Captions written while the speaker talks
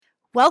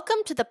Welcome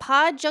to the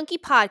Pod Junkie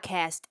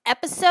Podcast,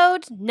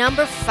 episode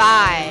number 5.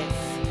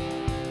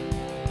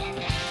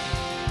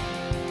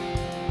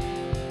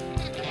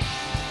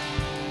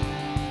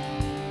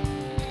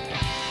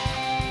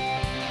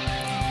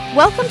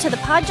 Welcome to the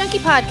Pod Junkie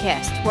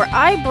Podcast, where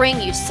I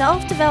bring you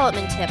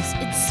self-development tips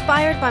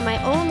inspired by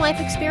my own life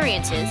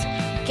experiences,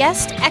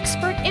 guest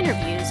expert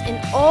interviews in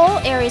all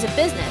areas of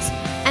business,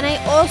 and I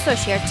also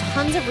share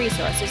tons of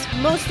resources,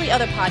 mostly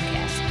other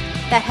podcasts,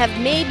 that have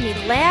made me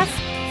laugh,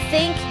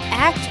 think,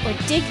 act,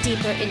 or dig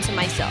deeper into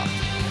myself.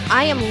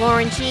 I am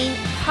Lauren Jean,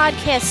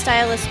 podcast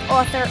stylist,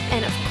 author,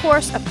 and of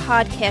course a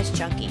podcast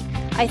junkie.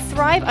 I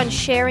thrive on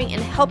sharing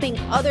and helping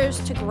others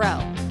to grow.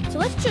 So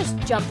let's just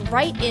jump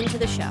right into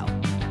the show.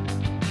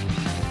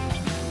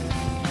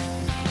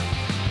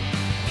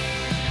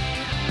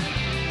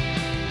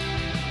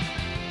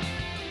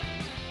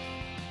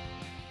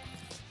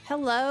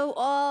 Hello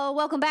all,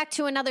 welcome back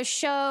to another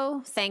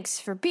show. Thanks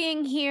for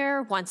being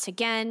here once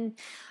again.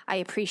 I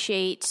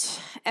appreciate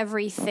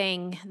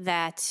everything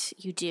that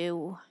you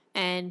do,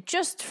 and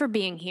just for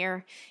being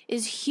here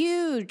is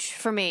huge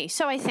for me,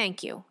 so I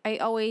thank you. I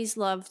always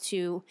love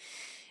to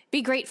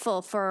be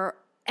grateful for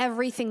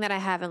everything that I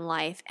have in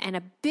life, and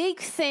a big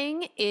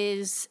thing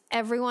is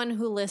everyone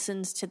who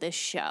listens to this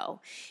show.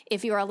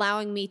 If you're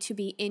allowing me to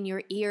be in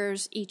your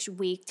ears each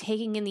week,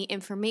 taking in the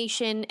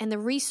information and the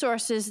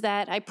resources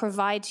that I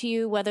provide to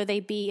you, whether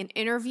they be an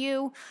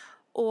interview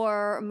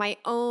or my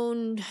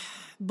own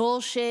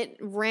bullshit,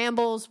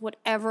 rambles,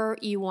 whatever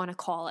you want to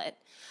call it.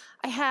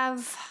 I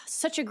have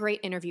such a great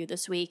interview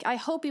this week. I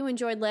hope you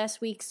enjoyed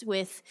last week's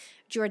with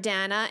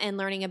Jordana and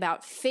learning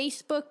about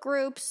Facebook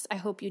groups. I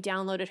hope you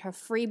downloaded her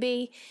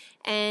freebie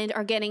and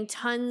are getting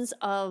tons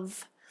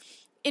of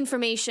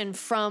information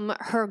from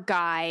her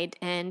guide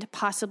and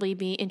possibly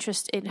be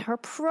interested in her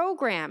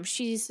program.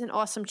 She's an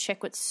awesome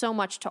chick with so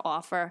much to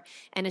offer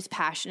and is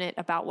passionate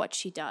about what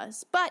she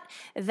does. But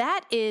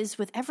that is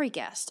with every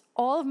guest.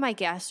 All of my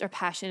guests are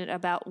passionate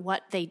about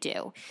what they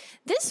do.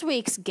 This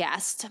week's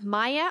guest,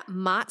 Maia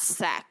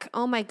Macek.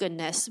 Oh my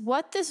goodness,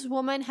 what this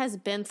woman has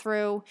been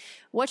through,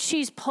 what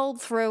she's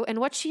pulled through, and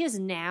what she is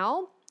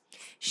now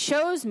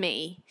shows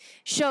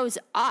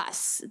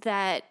us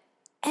that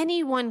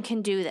anyone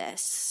can do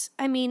this.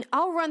 I mean,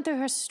 I'll run through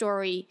her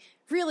story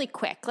really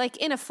quick, like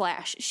in a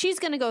flash. She's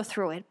going to go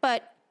through it.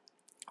 But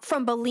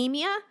from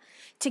bulimia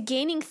to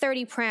gaining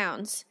 30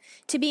 pounds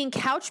to being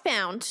couch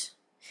bound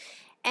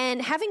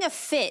and having a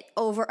fit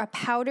over a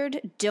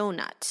powdered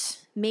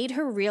donut made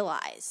her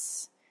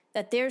realize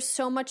that there's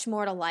so much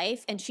more to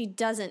life and she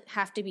doesn't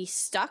have to be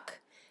stuck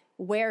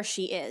where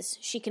she is.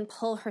 She can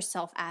pull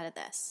herself out of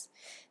this.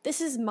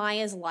 This is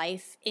Maia's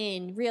life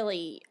in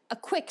really a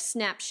quick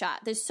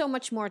snapshot. There's so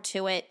much more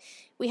to it.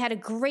 We had a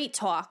great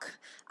talk.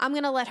 I'm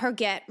going to let her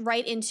get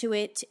right into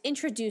it to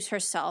introduce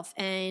herself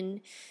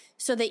and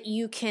so that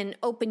you can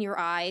open your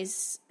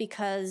eyes,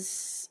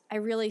 because I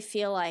really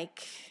feel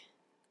like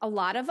a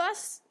lot of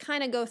us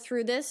kind of go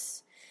through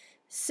this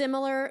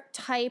similar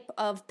type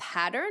of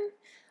pattern.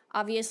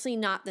 Obviously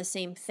not the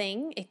same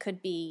thing. It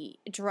could be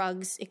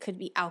drugs. It could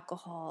be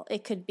alcohol.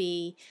 It could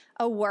be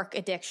a work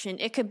addiction.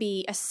 It could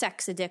be a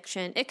sex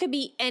addiction. It could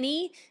be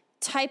any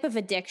type of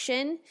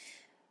addiction.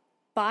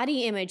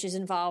 Body image is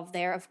involved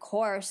there, of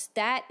course.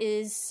 That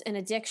is an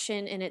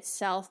addiction in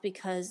itself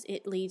because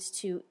it leads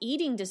to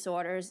eating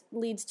disorders,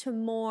 leads to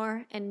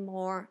more and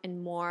more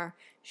and more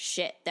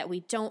shit that we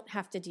don't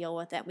have to deal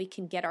with, that we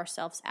can get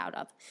ourselves out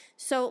of.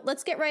 So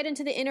let's get right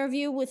into the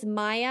interview with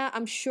Maia.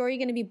 I'm sure you're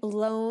going to be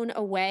blown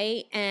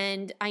away,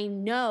 and I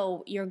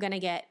know you're going to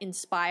get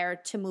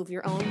inspired to move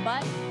your own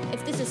butt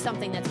if this is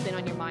something that's been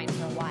on your mind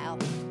for a while.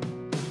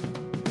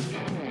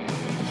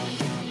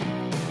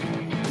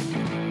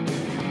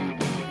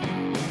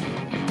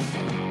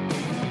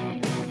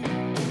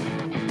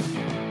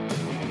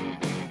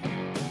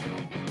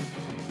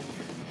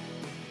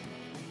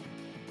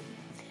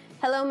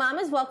 Hello,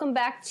 mamas. Welcome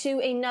back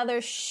to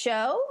another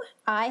show.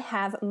 I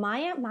have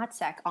Maia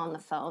Macek on the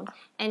phone,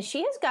 and she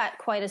has got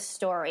quite a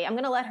story. I'm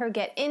going to let her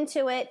get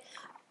into it,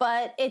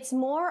 but it's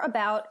more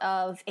about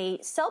of a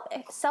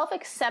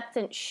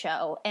self-acceptance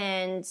show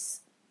and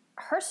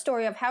her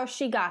story of how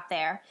she got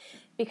there,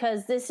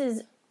 because this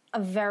is a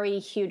very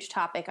huge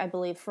topic, I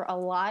believe, for a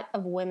lot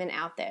of women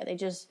out there. They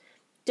just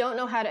don't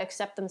know how to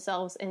accept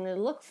themselves, and they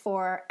look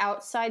for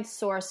outside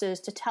sources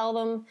to tell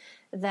them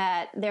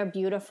that they're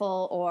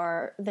beautiful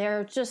or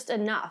they're just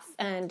enough.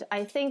 And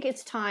I think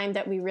it's time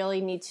that we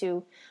really need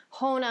to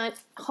hone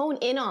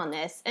in on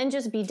this and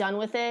just be done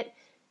with it.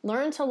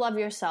 Learn to love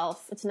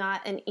yourself. It's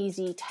not an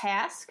easy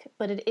task,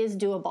 but it is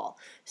doable.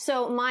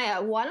 So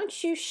Maia, why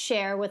don't you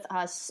share with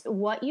us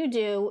what you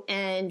do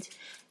and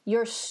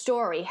your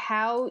story,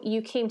 how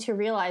you came to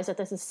realize that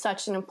this is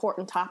such an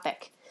important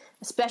topic,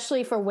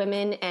 especially for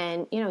women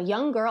and,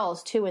 young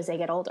girls too, as they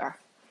get older.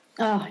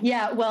 Oh,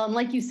 yeah. Well, and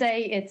like you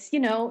say, it's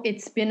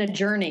been a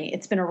journey.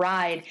 It's been a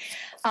ride.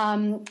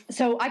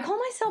 So I call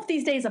myself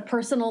these days a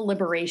personal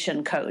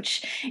liberation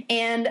coach.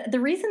 And the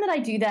reason that I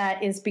do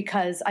that is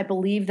because I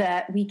believe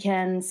that we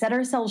can set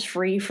ourselves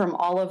free from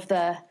all of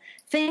the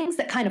things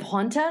that kind of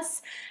haunt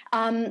us.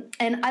 And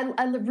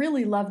I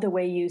really love the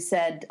way you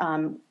said,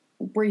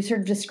 where you sort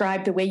of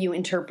described the way you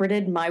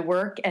interpreted my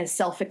work as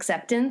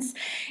self-acceptance.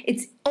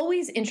 It's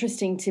always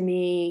interesting to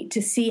me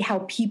to see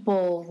how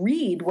people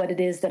read what it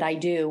is that I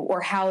do,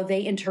 or how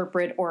they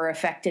interpret or are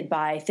affected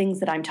by things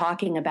that I'm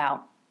talking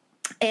about.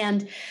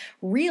 And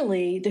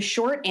really, the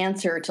short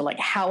answer to like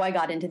how I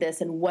got into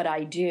this and what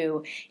I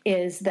do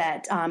is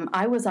that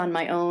I was on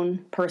my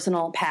own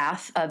personal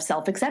path of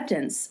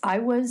self-acceptance. I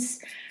was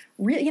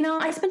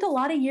I spent a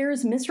lot of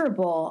years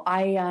miserable.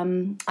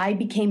 I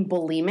became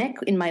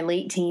bulimic in my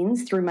late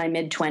teens through my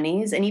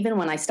mid-20s. And even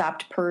when I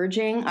stopped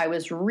purging, I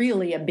was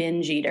really a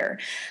binge eater.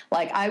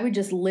 Like, I would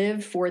just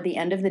live for the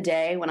end of the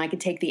day when I could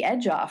take the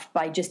edge off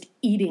by just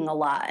eating a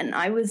lot. And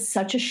I was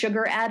such a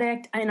sugar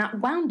addict. And I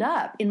wound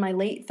up in my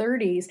late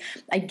 30s.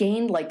 I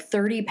gained like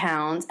 30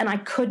 pounds and I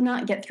could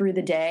not get through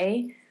the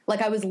day.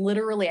 Like, I was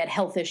literally at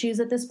health issues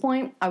at this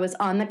point. I was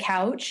on the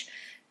couch,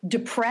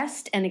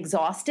 depressed and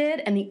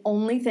exhausted, and the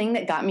only thing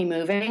that got me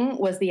moving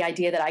was the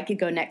idea that I could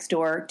go next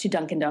door to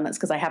Dunkin' Donuts,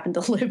 because I happened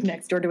to live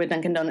next door to a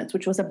Dunkin' Donuts,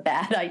 which was a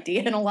bad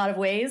idea in a lot of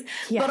ways.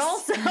 Yes. But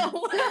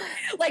also,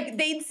 like,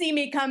 they'd see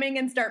me coming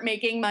and start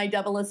making my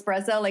double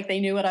espresso, like they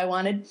knew what I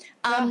wanted.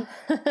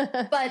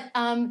 But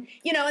and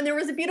there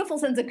was a beautiful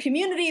sense of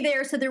community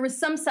there, so there was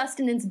some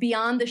sustenance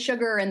beyond the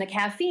sugar and the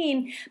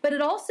caffeine. But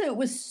it also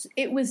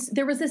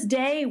there was this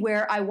day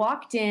where I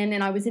walked in,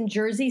 and I was in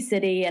Jersey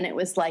City, and it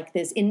was like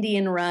this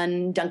Indian-run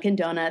Dunkin'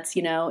 Donuts,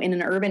 in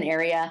an urban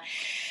area.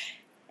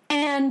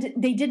 And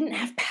they didn't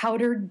have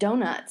powdered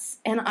donuts.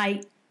 And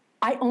I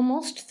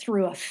almost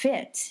threw a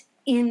fit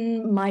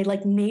in my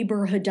like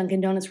neighborhood Dunkin'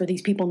 Donuts where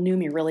these people knew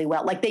me really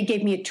well. Like, they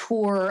gave me a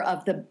tour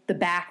of the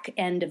back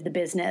end of the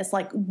business.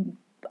 Like,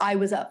 I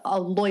was a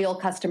loyal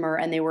customer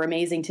and they were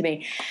amazing to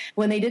me.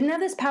 When they didn't have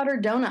this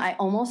powdered donut, I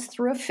almost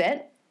threw a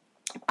fit.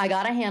 I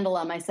got a handle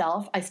on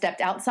myself. I stepped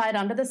outside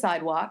onto the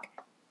sidewalk.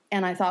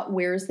 And I thought,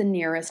 where's the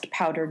nearest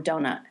powdered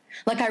donut?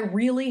 Like, I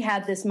really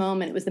had this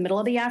moment. It was the middle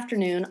of the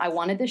afternoon. I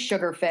wanted this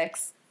sugar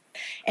fix,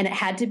 and it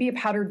had to be a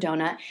powdered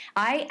donut.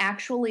 I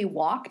actually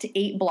walked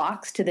 8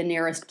 blocks to the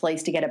nearest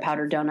place to get a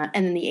powdered donut,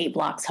 and then the 8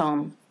 blocks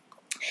home.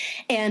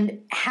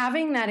 And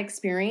having that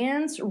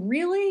experience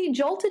really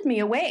jolted me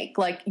awake.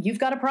 Like, you've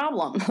got a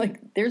problem. Like,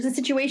 there's a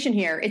situation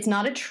here. It's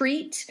not a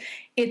treat.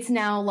 It's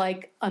now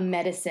like a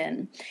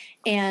medicine.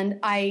 And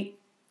I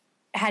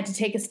had to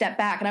take a step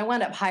back, and I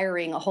wound up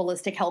hiring a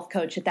holistic health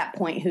coach at that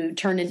point who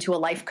turned into a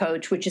life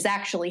coach, which is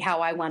actually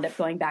how I wound up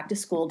going back to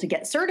school to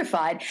get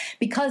certified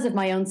because of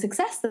my own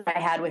success that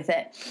I had with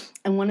it.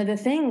 And one of the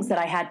things that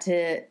I had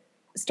to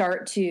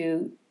start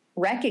to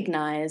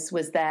recognize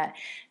was that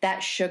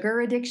sugar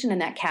addiction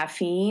and that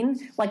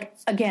caffeine, like,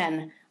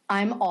 again,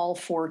 I'm all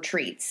for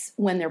treats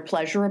when they're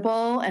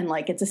pleasurable and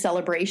like it's a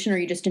celebration or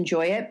you just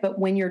enjoy it. But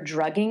when you're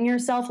drugging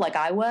yourself like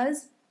I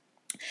was,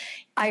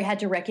 I had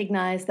to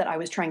recognize that I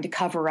was trying to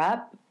cover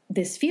up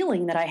this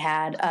feeling that I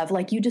had of,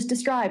 like you just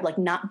described, like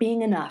not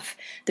being enough.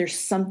 There's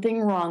something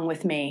wrong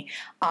with me.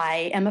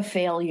 I am a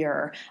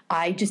failure.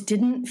 I just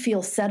didn't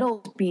feel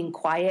settled being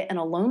quiet and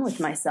alone with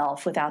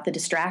myself without the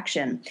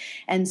distraction.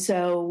 And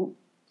so,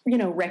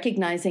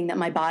 recognizing that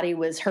my body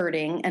was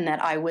hurting and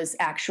that I was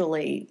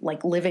actually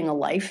like living a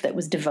life that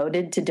was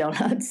devoted to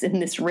donuts in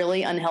this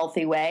really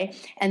unhealthy way,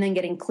 and then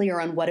getting clear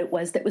on what it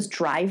was that was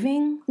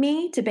driving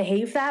me to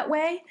behave that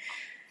way,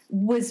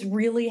 was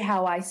really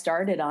how I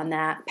started on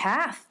that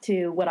path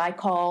to what I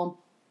call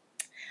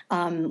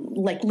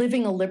like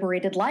living a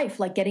liberated life,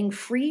 like getting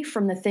free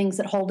from the things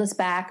that hold us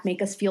back,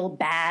 make us feel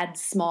bad,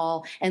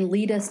 small, and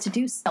lead us to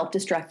do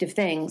self-destructive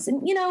things.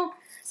 And,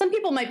 some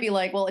people might be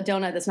like, well, a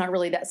donut that's not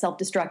really that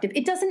self-destructive.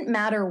 It doesn't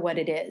matter what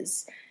it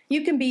is.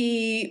 You can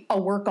be a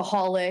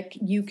workaholic.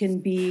 You can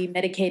be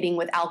medicating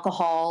with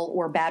alcohol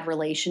or bad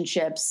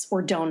relationships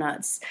or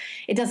donuts.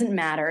 It doesn't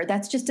matter.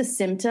 That's just a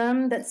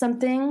symptom that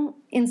something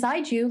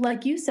inside you,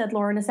 like you said,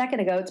 Lauren, a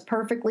second ago, it's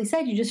perfectly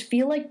said. You just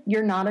feel like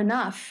you're not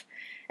enough.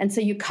 And so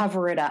you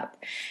cover it up.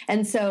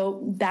 And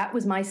so that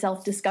was my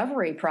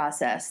self-discovery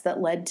process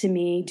that led to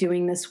me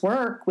doing this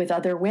work with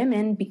other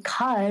women,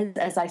 because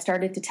as I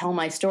started to tell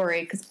my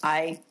story, because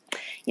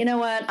you know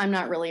what? I'm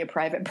not really a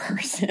private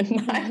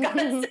person. I've got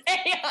to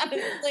say,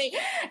 honestly,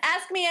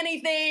 ask me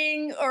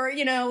anything. Or,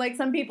 like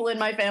some people in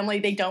my family,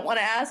 they don't want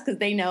to ask because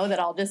they know that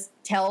I'll just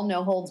tell,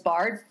 no holds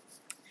barred.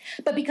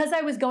 But because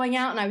I was going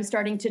out and I was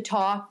starting to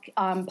talk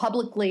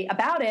publicly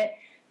about it,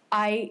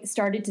 I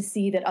started to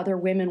see that other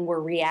women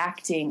were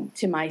reacting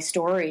to my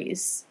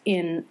stories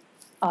in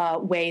a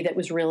way that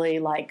was really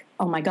like,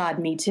 oh my God,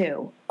 me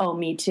too. Oh,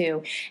 me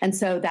too. And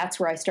so that's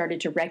where I started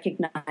to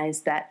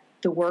recognize that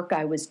the work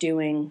I was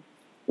doing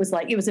was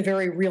like, it was a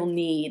very real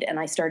need. And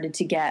I started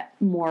to get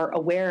more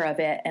aware of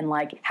it and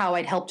like how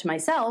I'd helped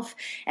myself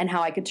and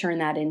how I could turn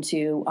that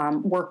into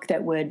work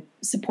that would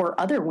support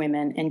other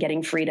women in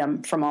getting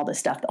freedom from all the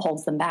stuff that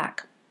holds them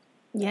back.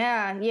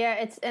 Yeah.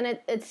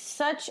 It's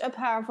such a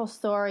powerful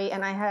story,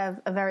 and I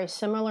have a very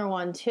similar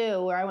one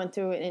too, where I went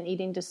through an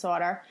eating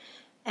disorder,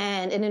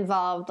 and it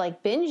involved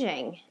like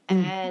binging.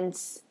 And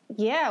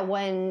yeah,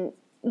 when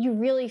you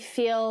really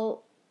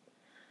feel,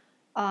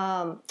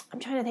 I'm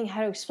trying to think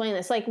how to explain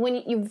this. Like when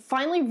you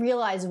finally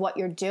realize what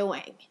you're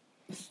doing.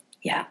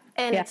 Yeah.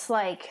 And it's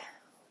like,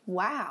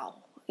 wow,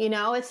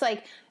 it's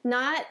like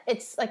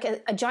it's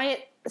like a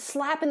giant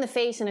slap in the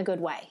face in a good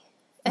way.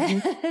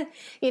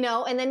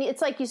 Mm-hmm. And then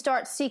it's like you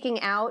start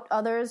seeking out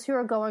others who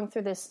are going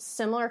through this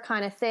similar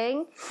kind of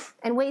thing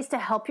and ways to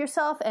help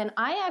yourself. And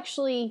I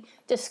actually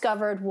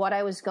discovered what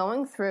I was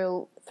going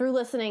through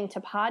listening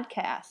to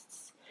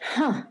podcasts.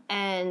 Huh.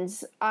 And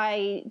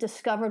I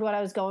discovered what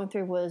I was going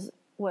through was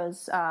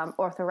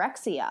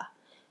orthorexia.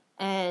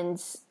 And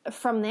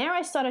from there,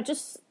 I started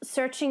just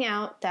searching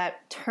out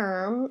that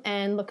term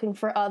and looking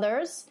for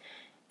others.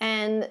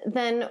 And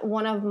then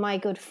one of my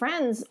good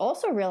friends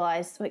also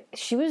realized like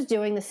she was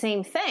doing the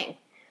same thing.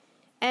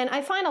 And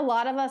I find a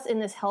lot of us in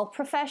this health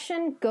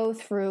profession go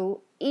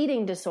through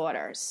eating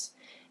disorders.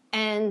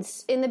 And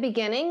in the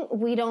beginning,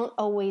 we don't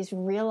always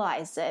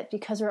realize it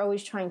because we're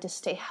always trying to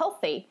stay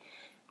healthy.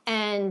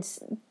 And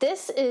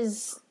this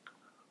is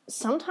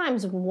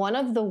sometimes one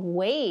of the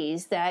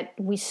ways that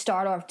we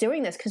start off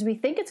doing this because we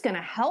think it's going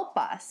to help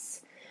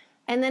us.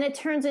 And then it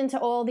turns into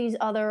all these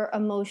other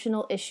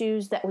emotional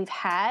issues that we've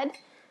had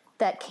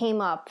that came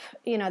up,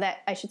 that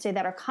I should say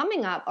that are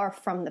coming up are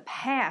from the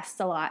past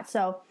a lot.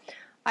 So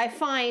I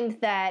find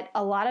that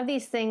a lot of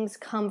these things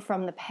come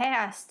from the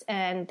past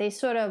and they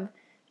sort of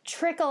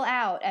trickle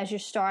out as you're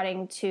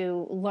starting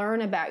to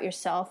learn about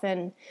yourself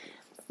and,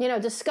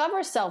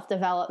 discover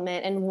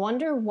self-development and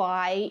wonder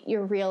why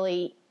you're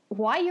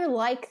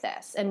like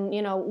this and,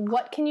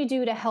 what can you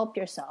do to help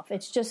yourself?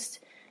 It's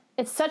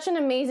such an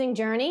amazing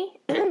journey.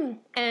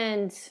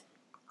 And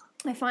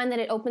I find that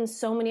it opens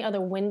so many other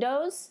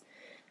windows.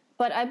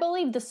 But I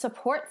believe the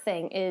support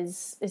thing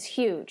is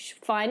huge.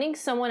 Finding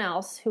someone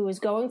else who is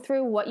going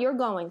through what you're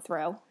going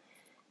through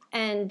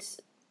and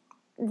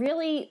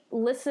really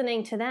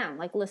listening to them,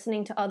 like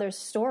listening to others'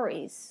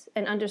 stories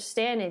and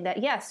understanding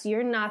that, yes,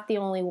 you're not the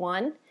only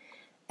one.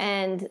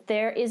 And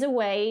there is a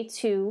way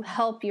to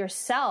help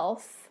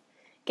yourself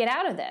get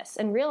out of this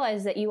and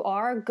realize that you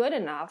are good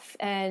enough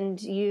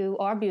and you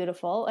are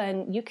beautiful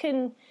and you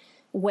can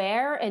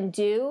wear and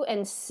do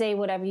and say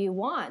whatever you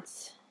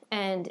want.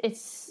 And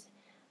it's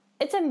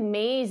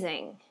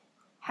amazing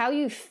how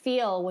you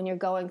feel when you're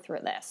going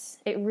through this.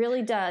 It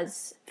really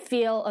does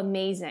feel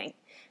amazing.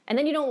 And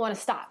then you don't want to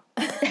stop.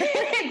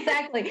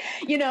 Exactly.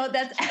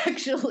 That's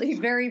actually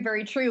very,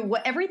 very true.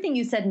 Everything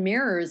you said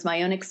mirrors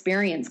my own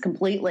experience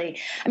completely.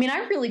 I mean, I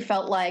really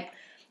felt like,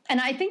 and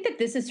I think that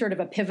this is sort of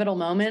a pivotal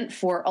moment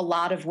for a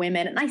lot of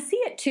women. And I see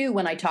it too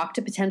when I talk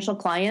to potential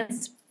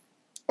clients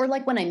or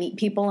like when I meet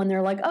people and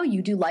they're like, oh,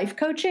 you do life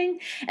coaching?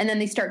 And then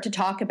they start to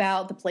talk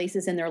about the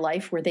places in their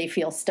life where they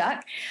feel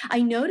stuck.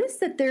 I notice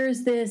that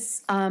there's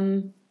this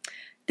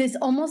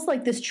almost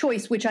like this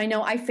choice, which I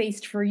know I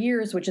faced for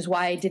years, which is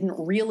why I didn't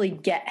really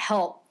get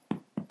help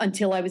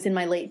until I was in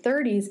my late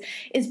 30s,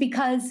 is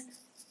because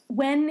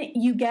when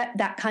you get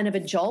that kind of a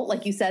jolt,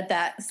 like you said,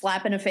 that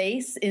slap in the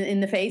face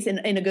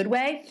in a good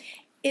way,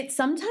 it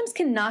sometimes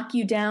can knock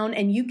you down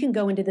and you can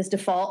go into this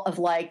default of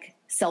like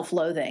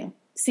self-loathing.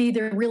 See,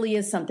 there really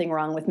is something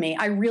wrong with me.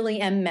 I really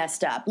am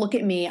messed up. Look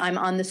at me. I'm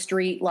on the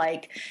street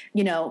like,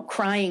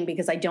 crying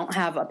because I don't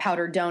have a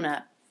powdered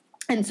donut.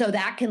 And so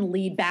that can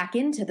lead back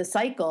into the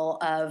cycle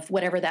of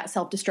whatever that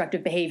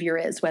self-destructive behavior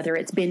is, whether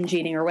it's binge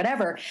eating or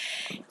whatever.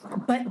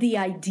 But the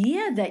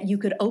idea that you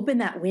could open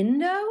that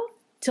window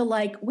to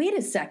like, wait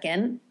a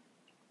second,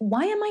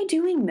 why am I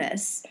doing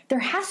this? There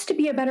has to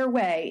be a better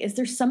way. Is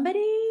there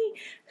somebody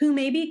who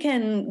maybe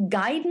can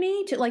guide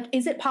me to like,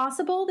 is it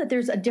possible that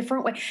there's a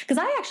different way? Because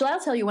I'll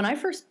tell you, when I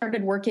first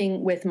started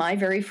working with my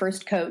very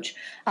first coach,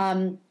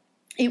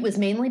 it was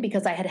mainly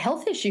because I had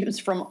health issues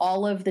from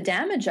all of the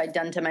damage I'd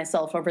done to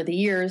myself over the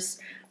years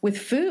with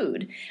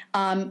food,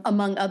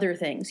 among other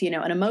things, and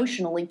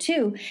emotionally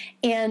too.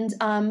 And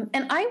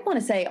I want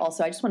to say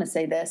also, I just want to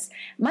say this,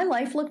 my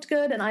life looked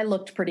good and I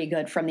looked pretty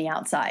good from the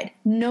outside.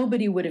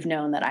 Nobody would have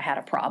known that I had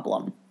a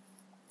problem.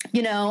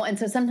 And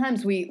so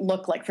sometimes we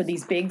look like for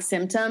these big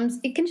symptoms,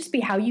 it can just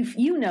be how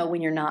you know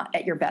when you're not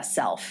at your best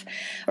self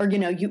or,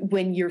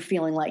 when you're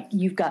feeling like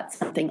you've got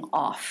something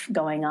off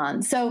going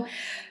on. So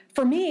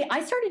for me,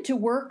 I started to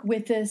work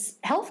with this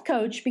health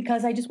coach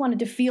because I just wanted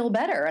to feel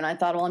better. And I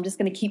thought, well, I'm just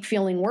going to keep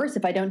feeling worse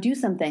if I don't do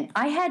something.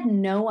 I had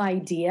no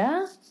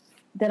idea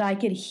that I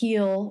could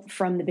heal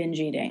from the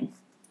binge eating.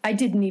 I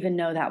didn't even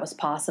know that was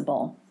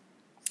possible.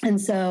 And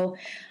so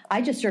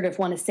I just sort of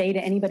want to say to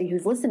anybody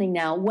who's listening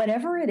now,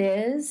 whatever it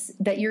is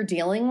that you're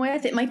dealing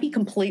with, it might be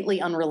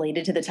completely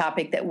unrelated to the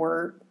topic that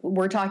we're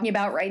talking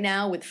about right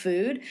now with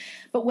food,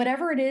 but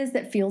whatever it is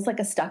that feels like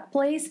a stuck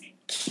place,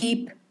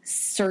 keep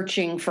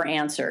searching for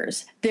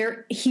answers.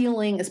 Their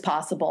healing is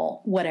possible,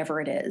 whatever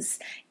it is.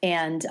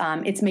 And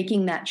it's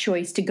making that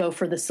choice to go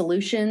for the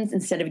solutions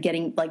instead of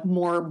getting like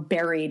more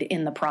buried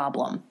in the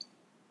problem.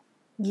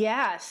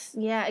 Yes.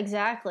 Yeah,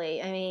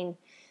 exactly. I mean,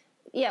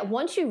 yeah,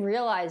 once you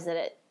realize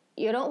that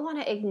you don't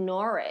want to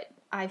ignore it.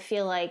 I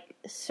feel like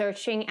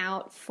searching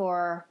out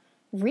for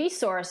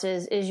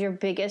resources is your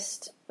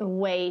biggest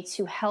way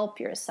to help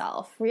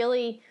yourself.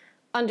 Really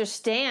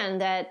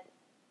understand that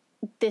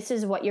this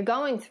is what you're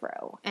going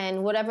through,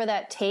 and whatever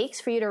that takes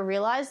for you to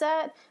realize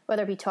that,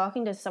 whether it be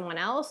talking to someone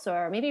else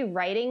or maybe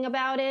writing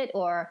about it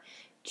or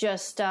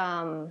just,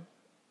 I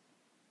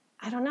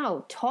don't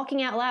know,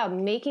 talking out loud,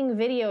 making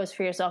videos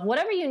for yourself,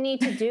 whatever you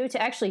need to do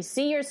to actually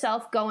see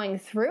yourself going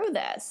through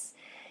this.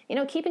 You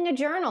know, keeping a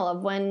journal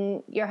of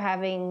when you're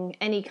having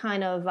any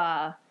kind of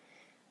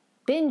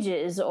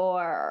binges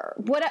or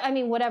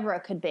whatever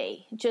it could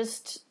be.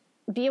 Just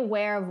be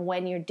aware of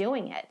when you're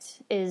doing it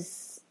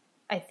is,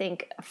 I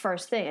think,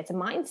 first thing. It's a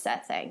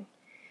mindset thing.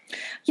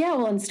 Yeah,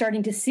 well, and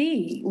starting to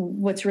see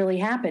what's really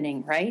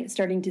happening, right?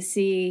 Starting to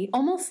see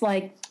almost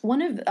like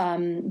one of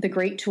the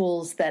great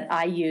tools that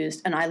I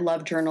used, and I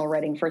love journal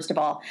writing, first of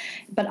all,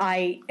 but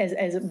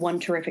as one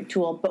terrific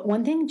tool, but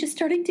one thing, just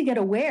starting to get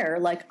aware,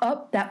 like,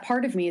 oh, that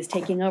part of me is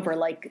taking over,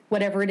 like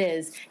whatever it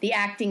is, the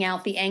acting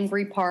out, the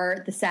angry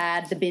part, the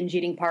sad, the binge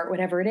eating part,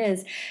 whatever it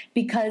is,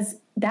 because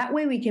that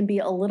way we can be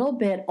a little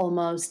bit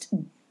almost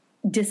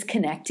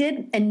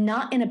disconnected, and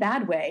not in a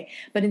bad way,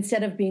 but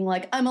instead of being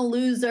like, I'm a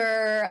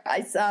loser,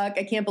 I suck,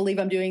 I can't believe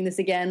I'm doing this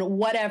again,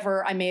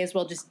 whatever, I may as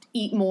well just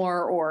eat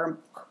more or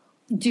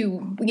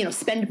do,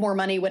 spend more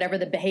money, whatever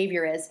the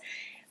behavior is.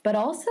 But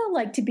also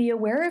like to be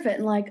aware of it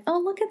and like, oh,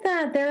 look at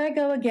that, there I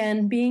go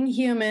again, being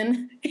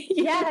human.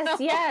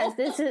 Yes,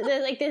 this is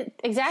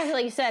exactly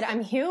like you said,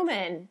 I'm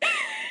human.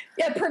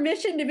 Yeah,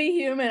 permission to be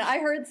human. I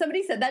heard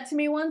somebody said that to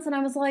me once, and I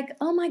was like,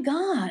 oh my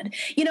God.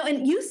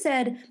 And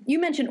you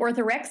mentioned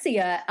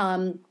orthorexia.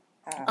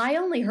 I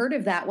only heard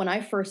of that when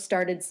I first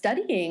started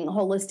studying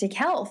holistic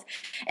health,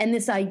 and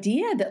this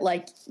idea that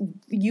like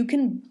you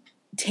can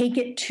take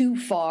it too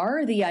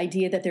far, the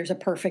idea that there's a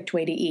perfect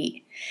way to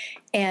eat,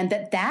 and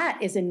that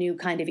is a new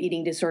kind of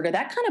eating disorder.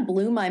 That kind of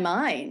blew my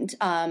mind.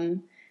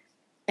 And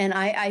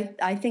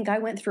I think I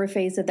went through a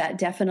phase of that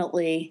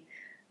definitely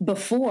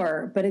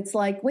before, but it's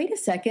like, wait a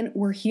second,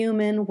 we're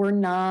human, we're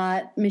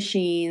not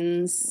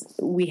machines,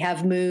 we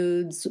have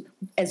moods.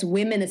 As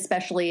women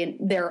especially, and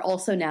they're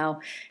also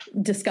now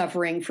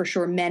discovering for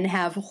sure men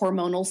have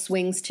hormonal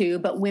swings too,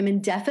 but women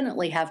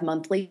definitely have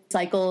monthly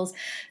cycles.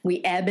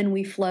 We ebb and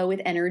we flow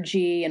with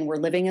energy, and we're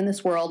living in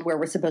this world where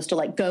we're supposed to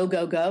like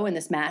go in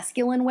this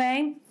masculine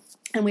way.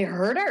 And we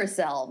hurt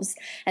ourselves,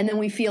 and then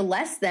we feel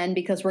less than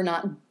because we're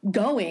not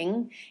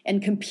going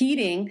and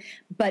competing.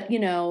 But,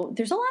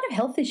 there's a lot of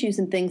health issues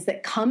and things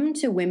that come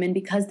to women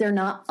because they're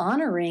not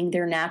honoring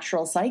their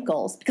natural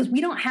cycles. Because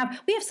we have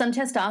some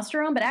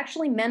testosterone, but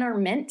actually men are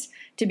meant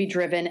to be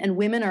driven and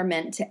women are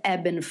meant to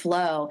ebb and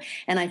flow.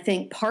 And I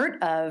think part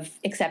of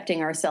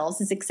accepting ourselves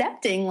is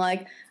accepting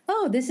like,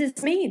 oh, this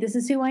is me. This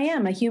is who I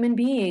am, a human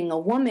being, a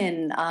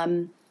woman,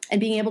 and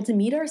being able to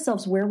meet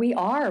ourselves where we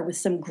are with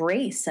some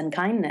grace and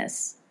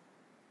kindness.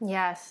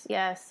 Yes,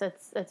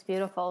 that's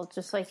beautiful.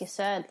 Just like you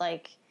said,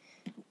 like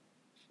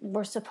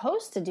we're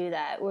supposed to do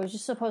that. We're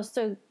just supposed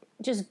to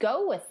just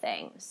go with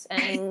things.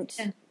 And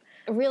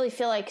I really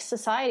feel like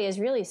society has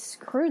really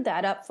screwed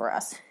that up for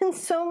us in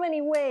so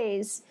many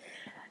ways.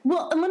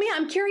 Well,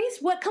 I'm curious,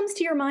 what comes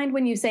to your mind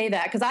when you say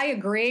that? Because I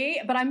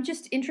agree, but I'm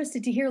just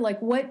interested to hear, like,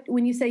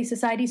 when you say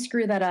society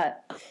screwed that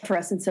up for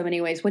us in so many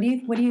ways, what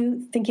are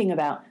you thinking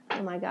about?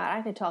 Oh my God,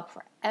 I could talk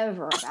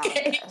forever about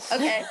this.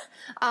 Okay.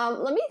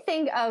 Let me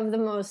think of the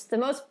most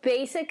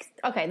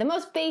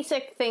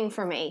basic thing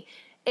for me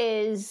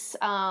is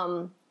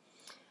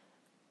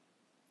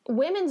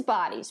women's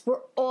bodies.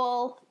 We're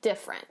all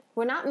different.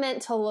 We're not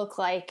meant to look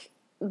like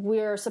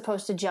we're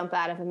supposed to jump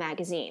out of a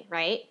magazine,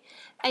 right?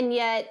 And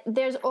yet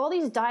there's all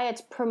these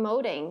diets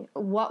promoting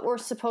what we're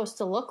supposed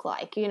to look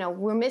like.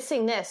 We're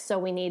missing this, so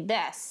we need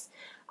this.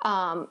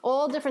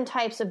 All different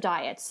types of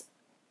diets.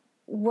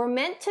 We're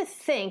meant to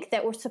think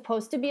that we're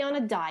supposed to be on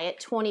a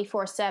diet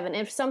 24/7.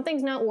 If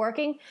something's not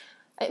working,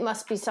 it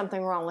must be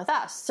something wrong with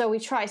us. So we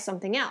try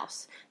something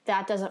else.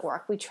 That doesn't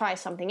work. We try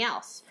something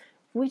else.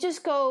 We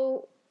just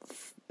go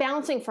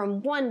bouncing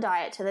from one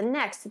diet to the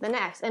next.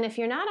 And if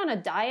you're not on a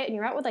diet and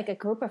you're out with like a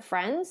group of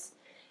friends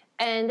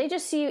and they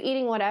just see you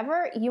eating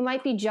whatever, you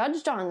might be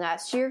judged on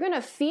that. So you're going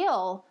to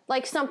feel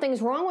like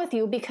something's wrong with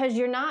you because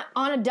you're not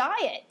on a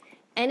diet.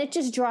 And it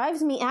just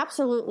drives me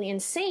absolutely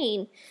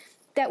insane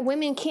that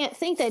women can't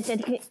think that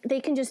they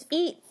can just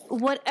eat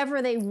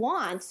whatever they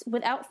want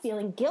without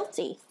feeling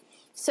guilty.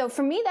 So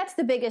for me, that's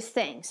the biggest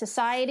thing.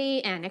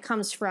 Society, and it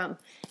comes from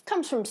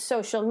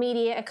social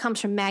media, it comes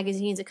from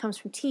magazines, it comes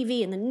from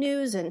TV and the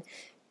news, and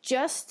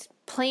just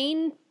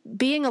plain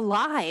being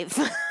alive.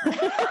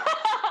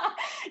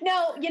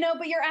 No,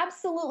 but you're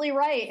absolutely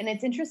right. And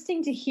it's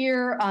interesting to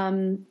hear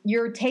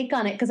your take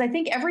on it, because I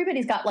think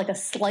everybody's got like a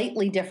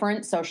slightly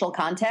different social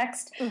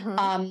context.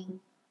 Mm-hmm.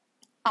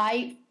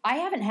 I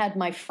haven't had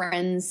my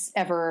friends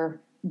ever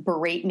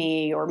berate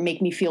me or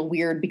make me feel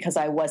weird because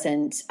I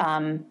wasn't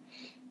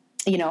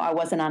I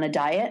wasn't on a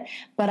diet,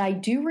 but I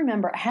do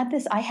remember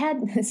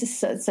this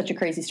is such a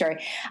crazy story.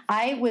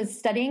 I was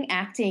studying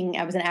acting.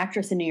 I was an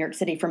actress in New York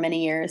City for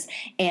many years.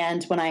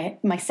 And when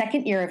my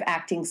second year of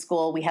acting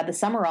school, we had the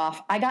summer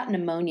off, I got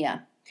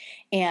pneumonia.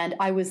 And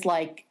I was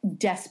like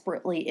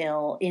desperately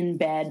ill in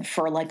bed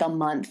for like a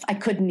month. I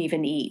couldn't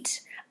even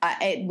eat.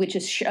 Which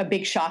is a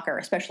big shocker,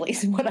 especially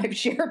what I've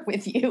shared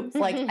with you. It's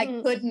like I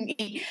couldn't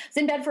eat. I was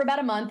in bed for about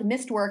a month,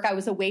 missed work. I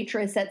was a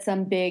waitress at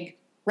some big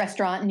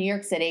restaurant in New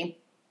York City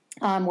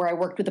where I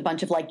worked with a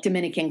bunch of like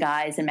Dominican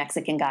guys and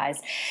Mexican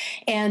guys.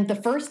 And the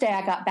first day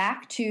I got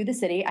back to the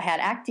city, I had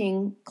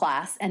acting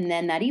class. And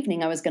then that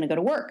evening I was going to go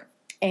to work.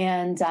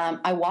 And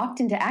I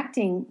walked into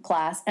acting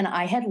class and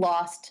I had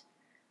lost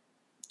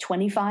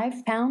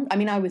 25 pounds. I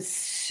mean, I was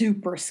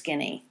super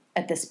skinny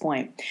at this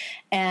point.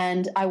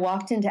 And I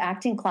walked into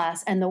acting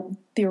class and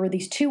there were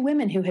these two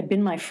women who had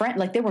been my friend,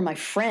 like they were my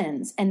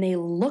friends, and they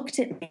looked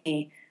at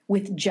me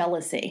with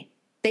jealousy.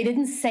 They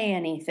didn't say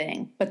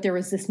anything, but there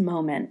was this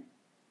moment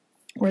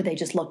where they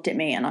just looked at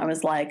me and I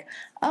was like,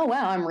 oh,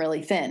 wow, I'm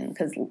really thin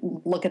because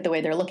look at the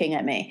way they're looking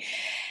at me.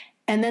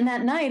 And then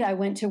that night I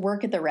went to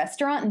work at the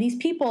restaurant and these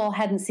people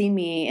hadn't seen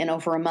me in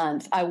over a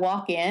month. I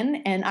walk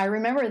in and I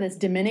remember this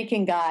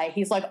Dominican guy.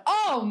 He's like,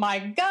 oh my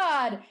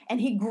God. And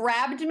he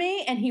grabbed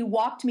me and he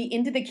walked me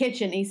into the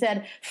kitchen. He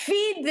said,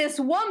 feed this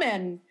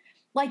woman.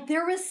 Like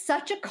there was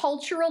such a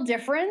cultural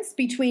difference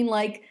between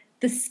like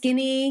the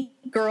skinny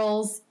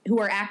girls who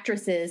are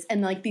actresses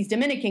and like these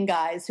Dominican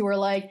guys who are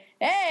like,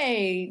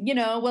 hey,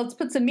 well, let's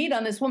put some meat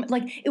on this woman.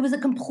 Like it was a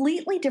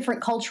completely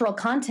different cultural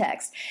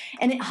context.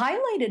 And it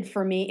highlighted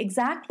for me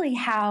exactly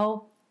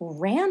how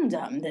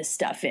random this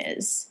stuff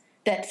is,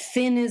 that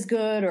thin is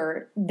good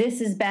or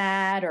this is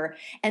bad,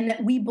 and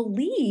that we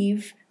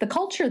believe the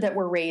culture that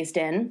we're raised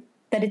in,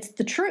 that it's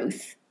the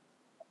truth.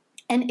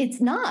 And it's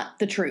not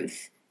the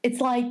truth.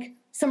 It's like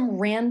some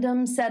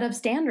random set of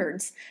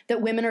standards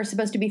that women are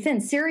supposed to be thin.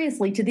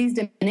 Seriously, to these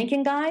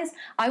Dominican guys,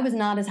 I was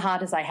not as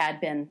hot as I had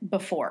been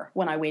before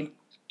when I weighed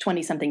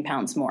 20-something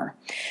pounds more.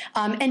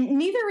 And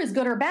neither is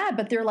good or bad,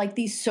 but they're like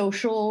these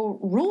social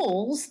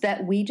rules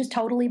that we just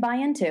totally buy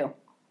into.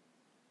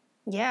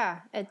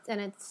 Yeah,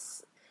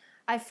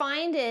 I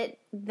find it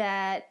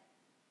that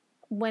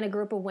when a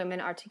group of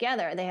women are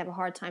together, they have a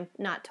hard time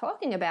not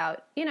talking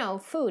about,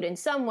 food in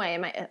some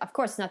way. Of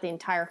course, not the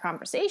entire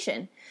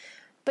conversation.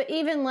 But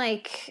even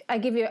like, I'll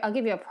give you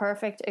a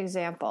perfect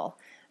example.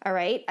 All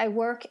right. I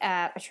work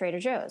at a Trader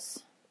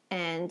Joe's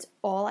and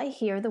all I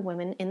hear the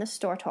women in the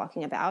store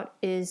talking about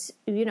is,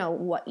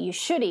 what you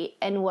should eat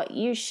and what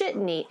you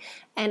shouldn't eat.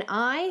 And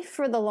I,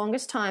 for the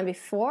longest time,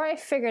 before I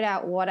figured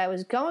out what I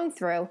was going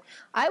through,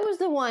 I was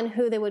the one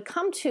who they would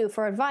come to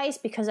for advice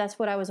because that's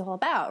what I was all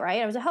about,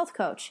 right? I was a health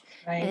coach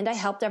and I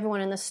helped everyone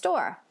in the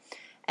store.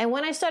 And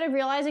when I started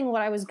realizing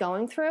what I was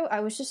going through, I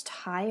was just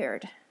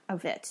tired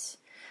of it.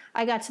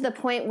 I got to the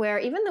point where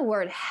even the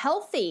word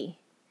healthy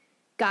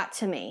got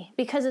to me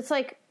because it's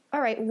like,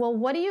 all right, well,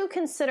 what do you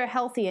consider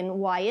healthy and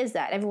why is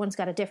that? Everyone's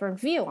got a different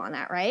view on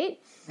that, right?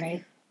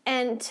 Right.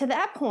 And to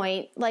that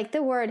point, like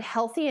the word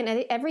healthy and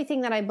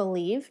everything that I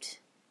believed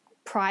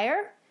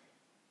prior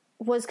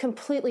was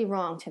completely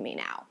wrong to me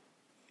now.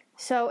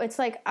 So it's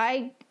like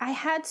I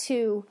had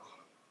to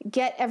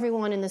get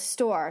everyone in the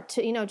store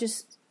to,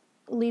 just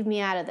leave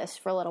me out of this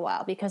for a little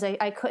while because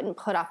I couldn't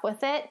put up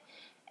with it.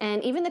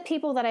 And even the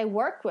people that I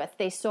worked with,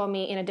 they saw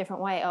me in a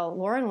different way. Oh,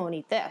 Lauren won't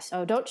eat this.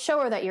 Oh, don't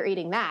show her that you're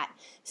eating that.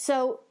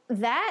 So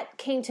that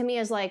came to me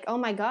as like, oh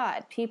my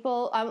God,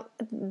 people,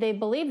 they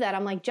believe that.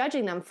 I'm like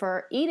judging them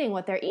for eating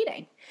what they're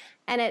eating.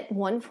 And at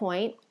one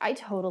point, I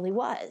totally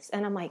was.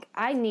 And I'm like,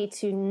 I need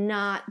to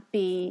not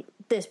be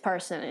this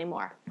person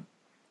anymore.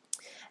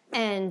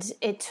 And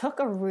it took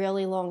a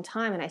really long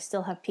time. And I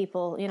still have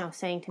people,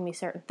 saying to me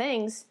certain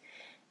things.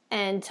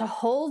 And to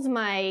hold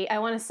I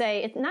want to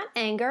say, it's not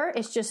anger,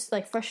 it's just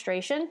like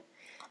frustration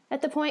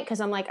at the point.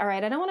 Because I'm like, all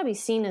right, I don't want to be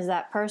seen as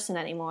that person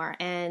anymore.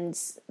 And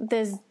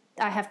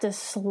I have to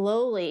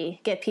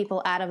slowly get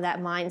people out of that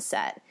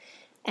mindset.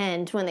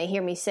 And when they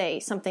hear me say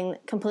something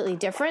completely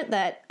different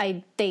that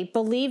they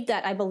believed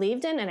that I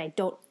believed in and I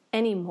don't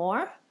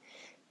anymore,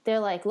 they're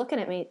like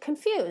looking at me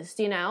confused,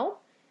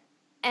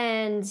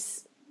 And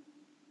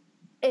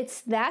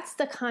that's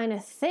the kind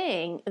of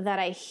thing that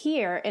I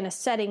hear in a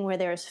setting where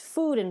there's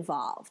food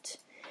involved.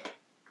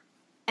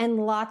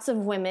 And lots of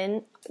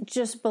women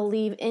just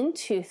believe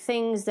into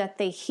things that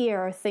they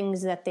hear or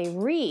things that they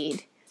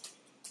read.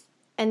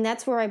 And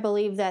that's where I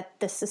believe that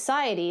the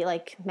society,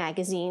 like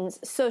magazines,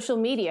 social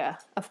media,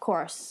 of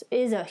course,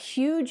 is a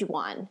huge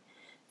one.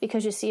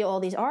 Because you see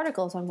all these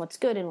articles on what's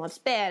good and what's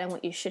bad and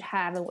what you should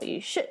have and what you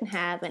shouldn't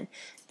have. And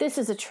this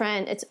is a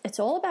trend. It's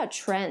all about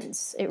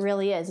trends. It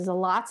really is. There's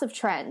lots of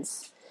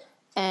trends.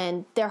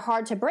 And they're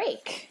hard to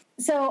break.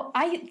 So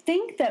I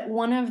think that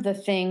one of the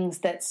things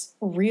that's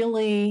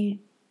really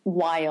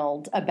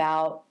wild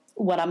about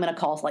what I'm going to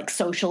call like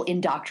social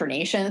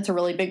indoctrination. It's a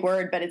really big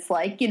word, but it's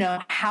like,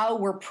 how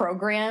we're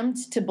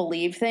programmed to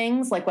believe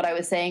things. Like what I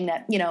was saying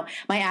that,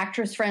 my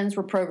actress friends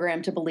were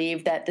programmed to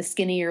believe that the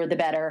skinnier, the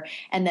better.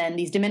 And then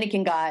these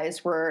Dominican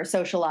guys were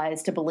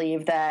socialized to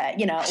believe that,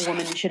 a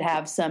woman should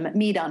have some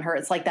meat on her.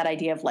 It's like that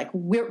idea of like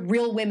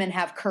real women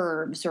have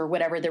curves or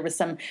whatever. There was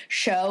some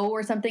show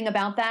or something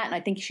about that. And I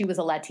think she was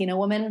a Latina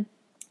woman.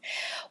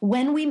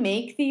 When we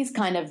make these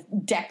kind of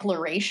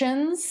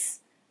declarations,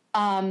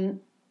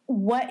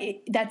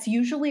 that's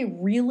usually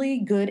really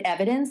good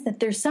evidence that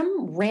there's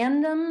some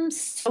random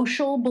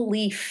social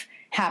belief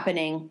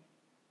happening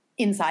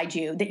inside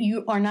you that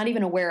you are not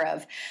even aware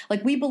of.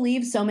 Like, we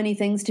believe so many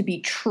things to be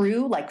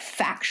true, like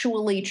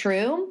factually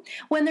true,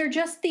 when they're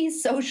just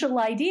these social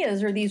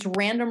ideas or these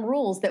random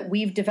rules that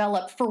we've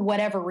developed for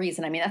whatever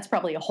reason. I mean, that's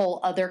probably a whole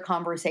other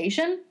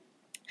conversation,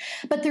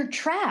 but they're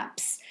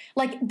traps.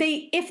 Like,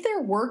 if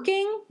they're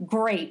working,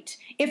 great.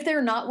 If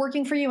they're not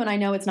working for you, and I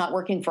know it's not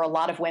working for a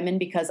lot of women,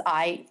 because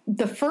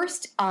the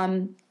first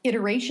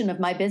iteration of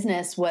my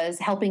business was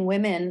helping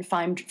women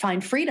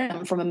find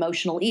freedom from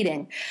emotional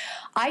eating.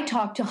 I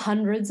talked to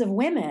hundreds of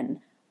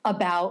women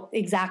about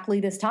exactly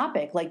this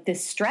topic, like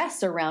this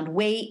stress around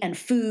weight and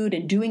food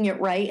and doing it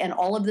right, and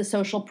all of the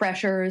social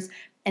pressures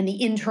and the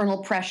internal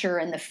pressure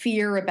and the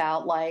fear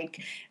about,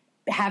 like,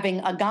 having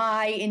a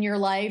guy in your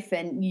life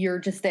and you're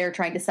just there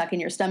trying to suck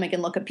in your stomach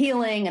and look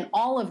appealing and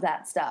all of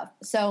that stuff.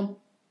 So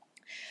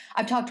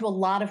I've talked to a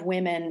lot of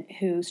women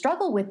who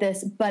struggle with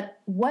this, but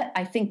what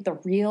I think the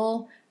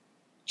real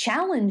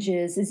challenge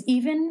is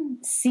even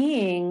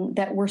seeing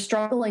that we're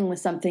struggling with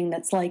something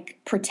that's like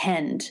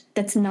pretend,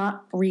 that's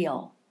not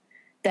real,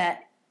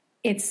 that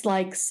it's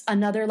like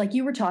another, like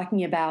you were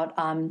talking about,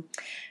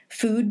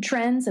 food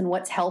trends and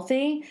what's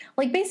healthy.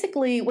 Like,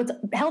 basically what's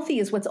healthy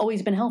is what's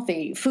always been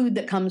healthy. Food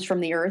that comes from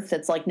the earth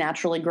that's like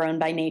naturally grown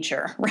by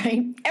nature,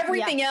 right?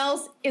 Everything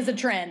else is a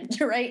trend,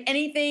 right?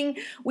 Anything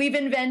we've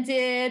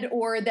invented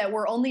or that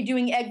we're only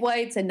doing egg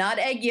whites and not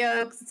egg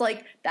yolks, it's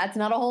like, that's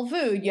not a whole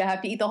food. You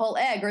have to eat the whole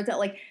egg, or it's not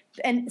like,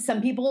 and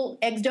some people,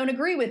 eggs don't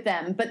agree with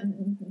them, but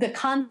the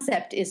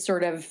concept is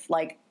sort of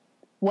like,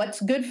 what's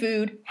good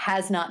food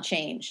has not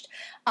changed.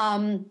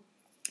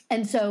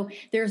 And so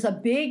there's a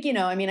big,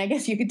 I mean, I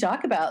guess you could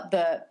talk about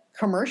the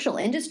commercial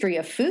industry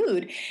of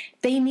food.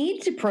 They need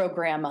to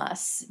program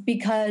us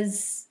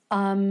because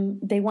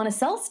they want to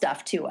sell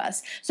stuff to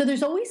us. So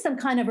there's always some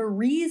kind of a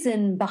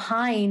reason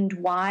behind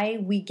why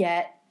we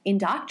get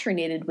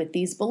indoctrinated with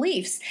these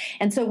beliefs.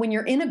 And so when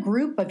you're in a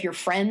group of your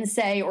friends,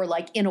 say, or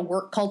like in a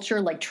work culture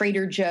like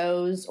Trader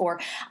Joe's, or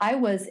I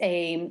was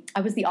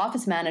the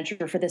office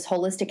manager for this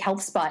holistic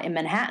health spa in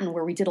Manhattan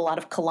where we did a lot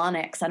of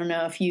colonics. I don't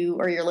know if you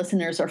or your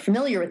listeners are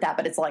familiar with that,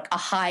 but it's like a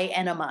high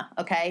enema.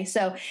 Okay.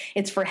 So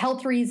it's for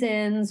health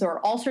reasons or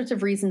all sorts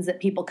of reasons that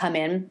people come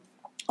in.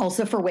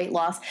 Also for weight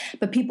loss,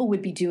 but people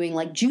would be doing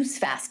like juice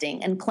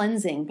fasting and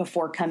cleansing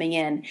before coming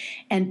in.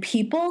 And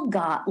people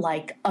got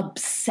like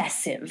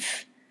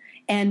obsessive.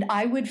 And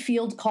I would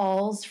field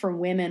calls from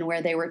women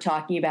where they were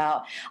talking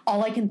about,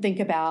 all I can think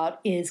about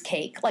is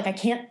cake. Like, I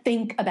can't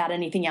think about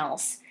anything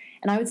else.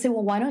 And I would say,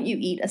 well, why don't you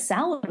eat a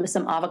salad with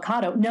some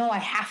avocado? No, I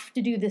have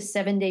to do this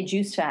 7-day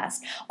juice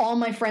fast. All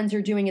my friends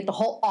are doing it. The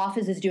whole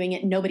office is doing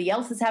it. Nobody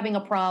else is having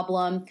a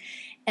problem.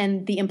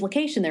 And the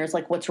implication there is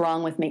like, what's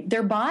wrong with me?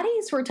 Their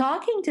bodies were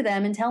talking to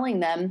them and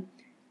telling them,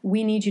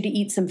 we need you to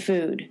eat some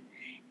food.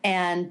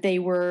 And they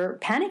were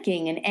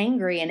panicking and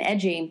angry and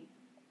edgy,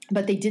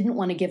 but they didn't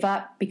want to give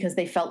up because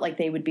they felt like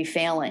they would be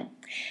failing.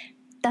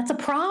 That's a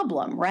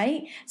problem,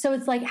 right? So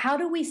it's like, how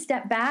do we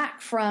step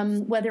back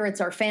from whether it's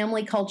our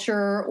family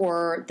culture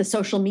or the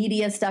social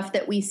media stuff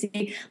that we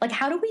see? Like,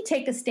 how do we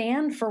take a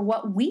stand for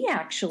what we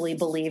actually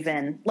believe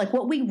in? Like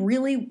what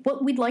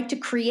we'd like to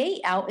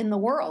create out in the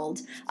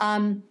world.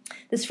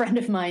 This friend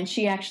of mine,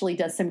 she actually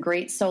does some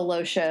great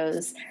solo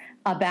shows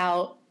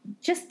about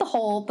just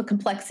the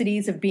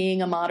complexities of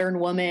being a modern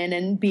woman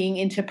and being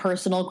into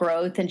personal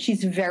growth. And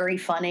she's very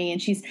funny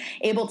and she's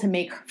able to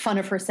make fun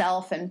of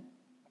herself. And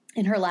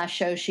in her last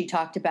show, she's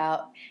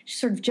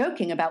sort of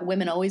joking about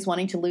women always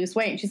wanting to lose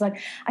weight. And she's like,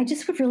 I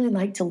just would really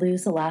like to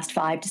lose the last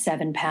 5 to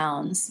 7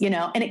 pounds,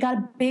 and it got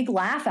a big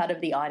laugh out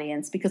of the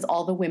audience because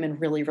all the women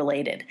really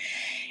related.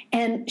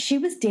 And she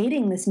was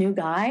dating this new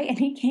guy and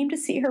he came to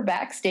see her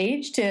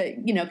backstage to,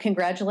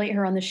 congratulate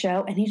her on the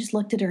show. And he just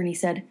looked at her and he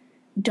said,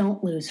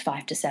 don't lose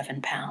 5 to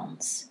 7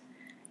 pounds.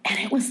 And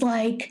it was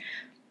like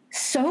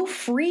so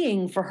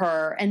freeing for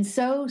her and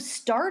so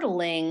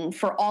startling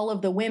for all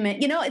of the women.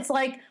 It's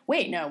like,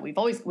 wait, no, we've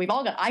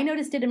all got, I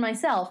noticed it in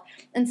myself.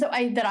 And so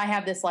I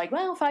have this like,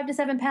 well, 5 to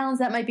 7 pounds,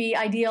 that might be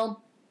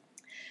ideal.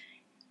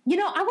 I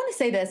want to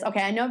say this.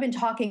 Okay, I know I've been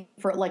talking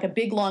for like a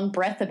big long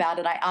breath about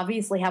it. I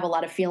obviously have a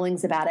lot of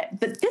feelings about it,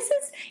 but this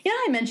is,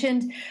 I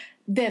mentioned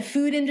the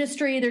food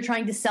industry, they're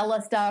trying to sell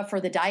us stuff, or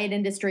the diet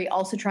industry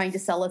also trying to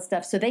sell us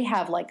stuff. So they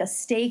have like a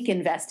stake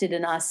invested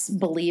in us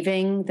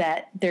believing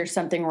that there's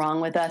something wrong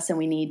with us and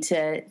we need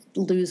to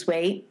lose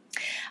weight.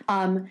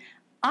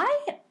 I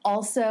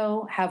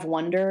also have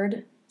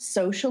wondered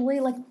socially,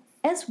 like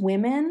as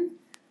women,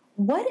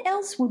 what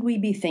else would we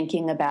be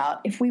thinking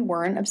about if we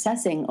weren't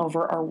obsessing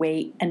over our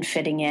weight and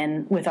fitting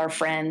in with our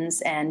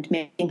friends and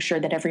making sure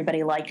that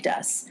everybody liked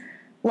us?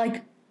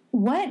 Like,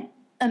 what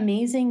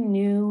amazing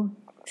new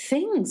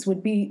things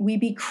would we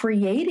be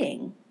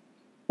creating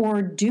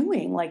or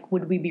doing? Like,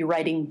 would we be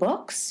writing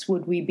books?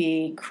 Would we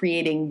be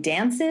creating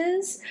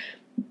dances,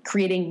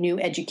 creating new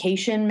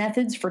education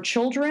methods for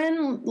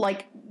children?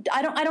 Like,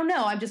 I don't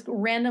know. I'm just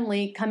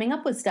randomly coming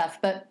up with stuff,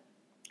 but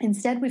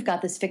instead we've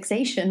got this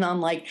fixation on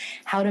like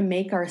how to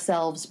make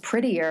ourselves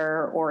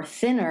prettier or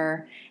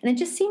thinner. And it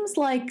just seems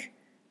like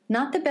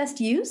not the best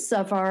use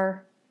of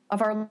our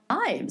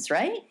lives,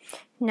 right?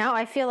 No,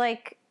 I feel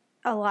like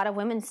a lot of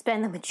women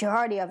spend the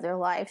majority of their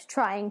lives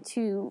trying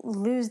to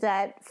lose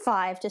that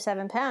 5 to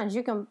 7 pounds.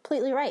 You're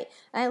completely right.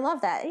 And I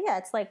love that. Yeah,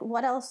 it's like,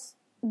 what else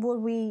would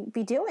we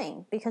be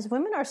doing? Because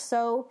women are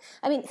so,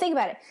 I mean, think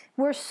about it.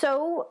 We're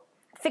so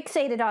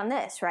fixated on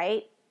this,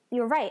 right?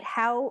 You're right.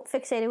 How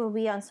fixated would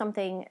we be on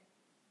something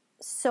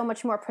so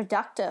much more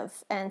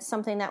productive and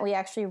something that we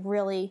actually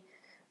really,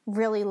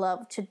 really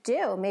love to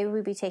do? Maybe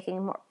we'd be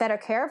taking better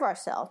care of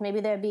ourselves. Maybe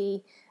there'd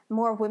be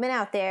more women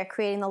out there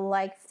creating the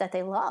life that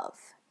they love.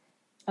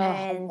 Oh,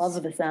 I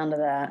love the sound of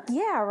that.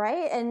 Yeah,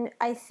 right? And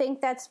I think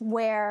that's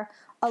where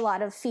a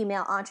lot of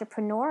female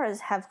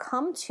entrepreneurs have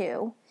come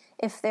to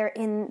if they're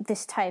in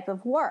this type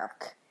of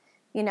work.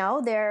 You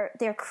know,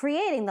 they're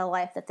creating the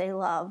life that they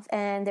love,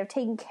 and they're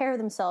taking care of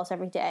themselves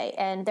every day,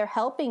 and they're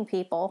helping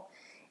people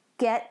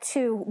get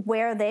to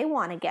where they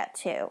want to get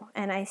to.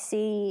 And I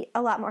see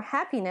a lot more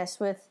happiness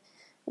with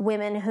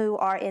women who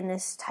are in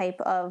this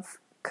type of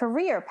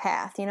career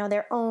path, you know,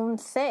 their own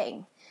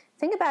thing.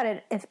 Think about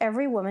it if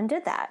every woman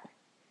did that.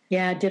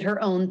 Yeah, did her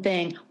own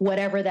thing,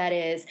 whatever that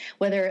is,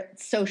 whether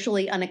it's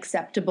socially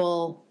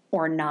unacceptable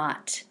or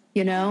not,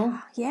 you know?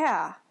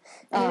 Yeah.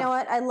 And you know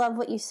what? I love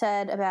what you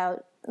said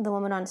about the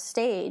woman on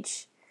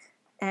stage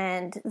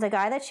and the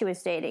guy that she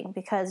was dating,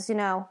 because, you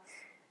know,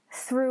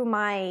 through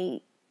my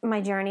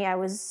journey, I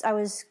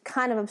was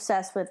kind of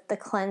obsessed with the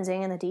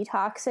cleansing and the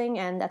detoxing,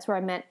 and that's where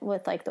I met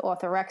with like the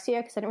orthorexia,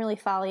 because I didn't really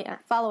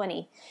follow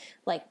any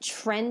like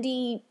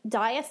trendy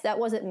diets. That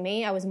wasn't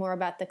me. I was more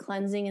about the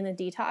cleansing and the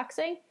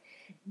detoxing.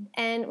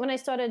 And when I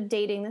started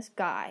dating this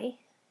guy,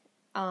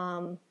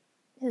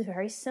 he was a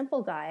very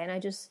simple guy, and I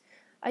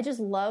just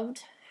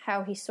loved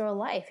how he saw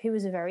life. He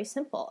was very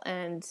simple,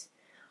 and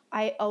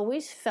I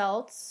always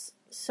felt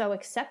so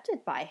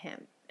accepted by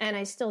him, and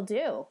I still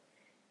do.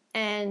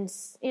 And,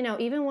 you know,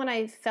 even when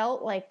I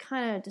felt like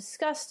kind of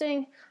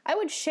disgusting, I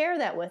would share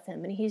that with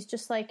him, and he's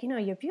just like, you know,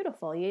 you're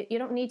beautiful. You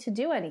don't need to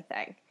do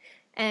anything.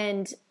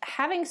 And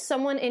having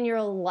someone in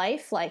your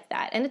life like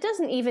that, and it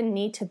doesn't even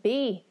need to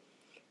be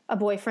a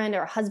boyfriend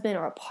or a husband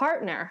or a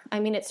partner. I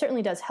mean, it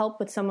certainly does help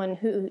with someone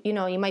who, you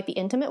know, you might be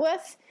intimate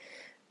with.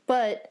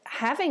 But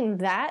having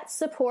that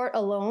support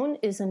alone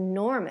is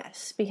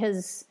enormous,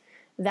 because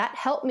that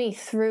helped me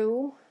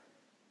through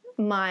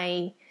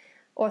my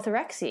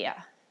orthorexia.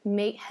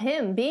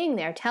 Him being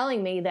there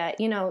telling me that,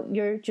 you know,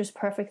 you're just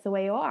perfect the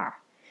way you are.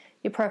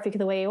 You're perfect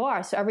the way you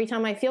are. So every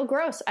time I feel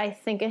gross, I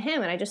think of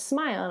him and I just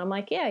smile and I'm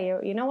like, yeah,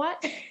 you know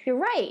what? You're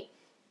right.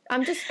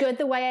 I'm just good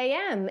the way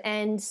I am.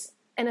 And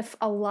if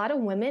a lot of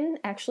women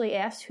actually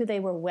asked who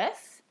they were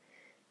with,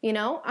 you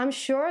know, I'm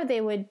sure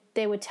they would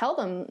tell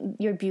them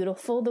you're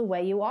beautiful the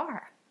way you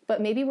are.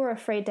 But maybe we're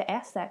afraid to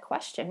ask that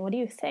question. What do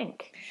you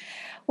think?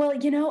 Well,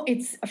 you know,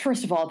 it's,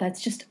 first of all,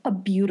 that's just a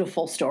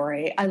beautiful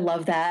story. I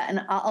love that.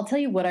 And I'll tell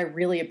you what I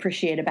really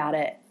appreciate about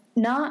it.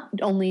 Not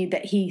only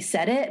that he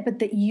said it, but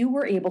that you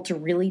were able to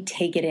really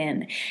take it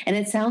in. And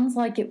it sounds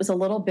like it was a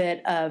little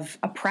bit of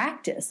a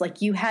practice.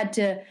 Like you had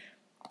to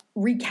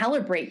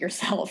recalibrate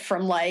yourself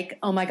from like,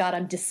 oh my God,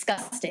 I'm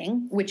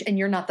disgusting, and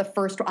you're not the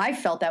first. I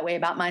felt that way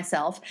about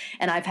myself,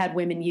 and I've had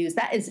women use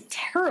that is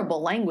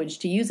terrible language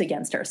to use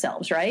against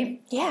ourselves, right?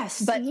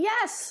 Yes. But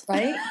yes.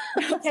 Right?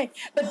 Okay.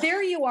 But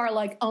there you are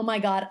like, oh my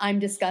God, I'm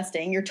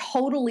disgusting. You're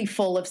totally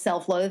full of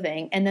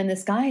self-loathing. And then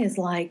this guy is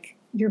like,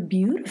 you're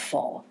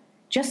beautiful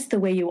just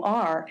the way you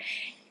are.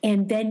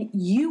 And then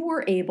you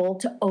were able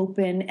to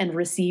open and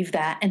receive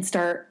that and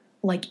start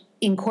like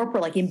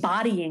incorporate, like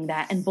embodying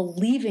that and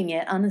believing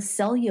it on a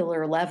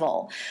cellular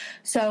level.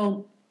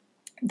 So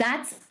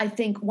that's, I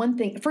think, one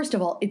thing. First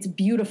of all, it's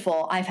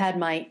beautiful. I've had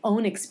my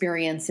own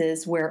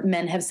experiences where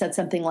men have said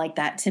something like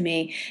that to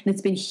me, and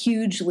it's been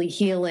hugely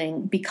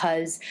healing,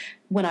 because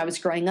when I was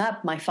growing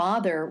up, my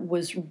father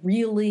was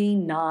really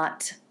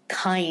not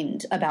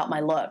kind about my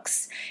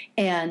looks,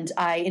 and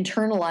I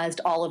internalized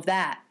all of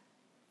that.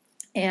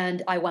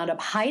 And I wound up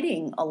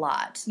hiding a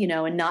lot, you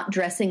know, and not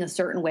dressing a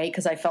certain way,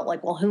 because I felt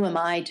like, well, who am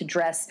I to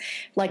dress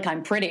like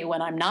I'm pretty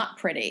when I'm not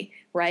pretty,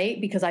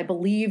 right? Because I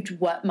believed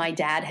what my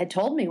dad had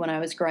told me when I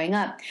was growing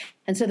up.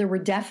 And so there were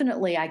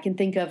definitely, I can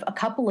think of a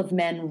couple of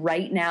men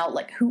right now,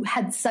 like who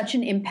had such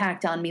an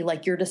impact on me,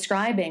 like you're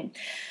describing.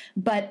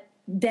 But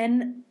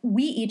then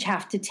we each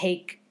have to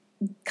take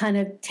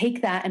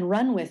that and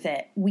run with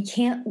it. We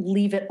can't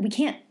leave it. We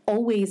can't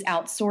always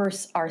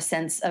outsource our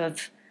sense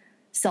of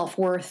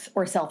self-worth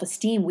or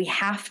self-esteem. We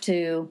have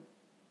to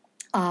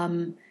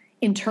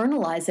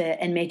internalize it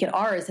and make it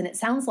ours. And it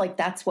sounds like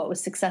that's what was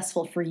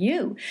successful for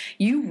you.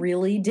 You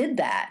really did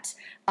that.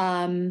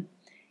 And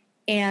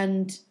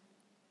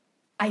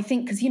I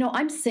think, because,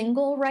 I'm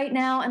single right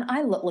now, and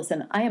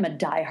listen, I am a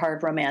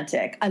diehard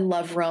romantic. I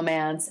love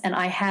romance, and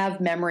I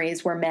have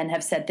memories where men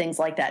have said things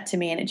like that to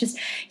me, and it just,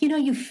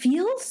 you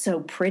feel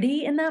so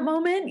pretty in that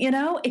moment,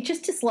 It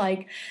just is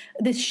like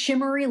this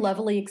shimmery,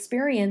 lovely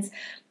experience,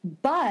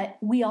 but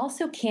we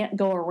also can't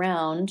go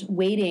around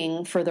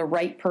waiting for the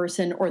right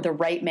person or the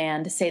right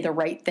man to say the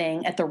right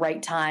thing at the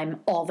right time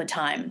all the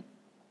time.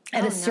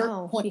 At a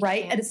certain point,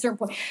 right? At a certain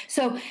point.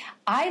 So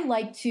I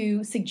like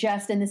to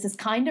suggest, and this is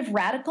kind of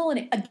radical,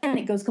 and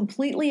it goes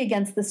completely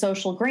against the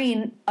social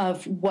grain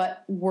of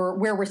where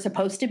we're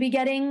supposed to be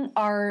getting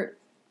our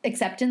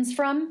acceptance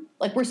from.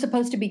 Like, we're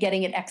supposed to be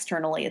getting it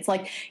externally. It's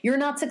like, you're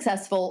not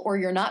successful or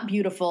you're not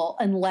beautiful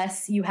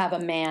unless you have a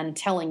man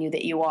telling you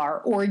that you are,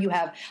 or you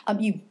have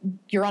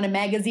you're on a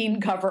magazine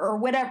cover or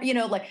whatever.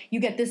 Like, you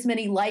get this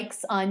many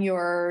likes on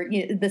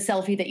the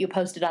selfie that you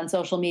posted on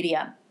social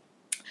media.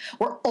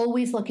 We're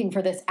always looking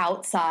for this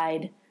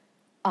outside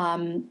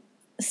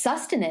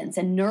sustenance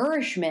and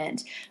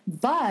nourishment.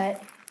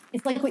 But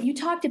it's like what you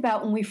talked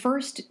about when we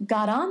first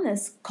got on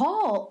this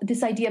call,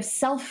 this idea of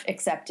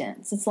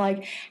self-acceptance. It's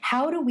like,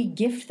 how do we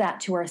gift that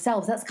to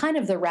ourselves? That's kind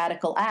of the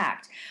radical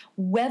act.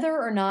 Whether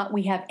or not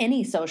we have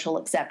any social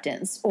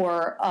acceptance,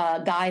 or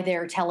a guy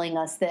there telling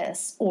us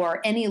this,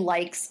 or any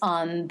likes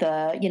on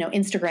the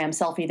Instagram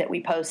selfie that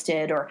we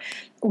posted, or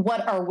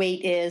what our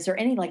weight is, or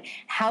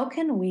how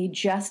can we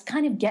just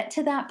kind of get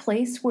to that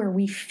place where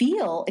we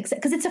feel,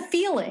 because it's a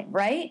feeling,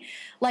 right?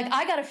 Like,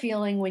 I got a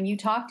feeling when you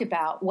talked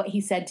about what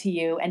he said to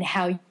you and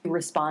how you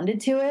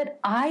responded to it,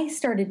 I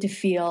started to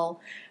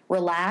feel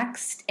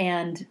relaxed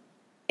and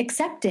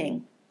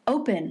accepting,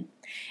 open.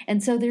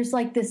 And so there's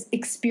like this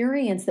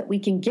experience that we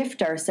can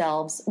gift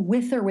ourselves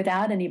with or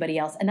without anybody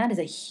else. And that is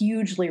a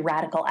hugely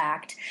radical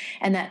act.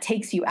 And that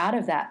takes you out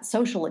of that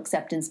social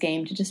acceptance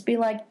game to just be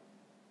like,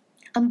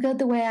 I'm good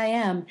the way I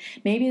am.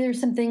 Maybe there's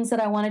some things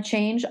that I want to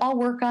change. I'll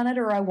work on it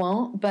or I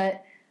won't,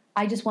 but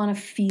I just want to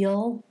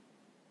feel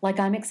like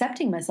I'm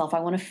accepting myself.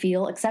 I want to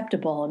feel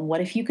acceptable. And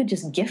what if you could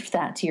just gift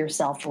that to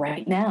yourself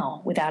right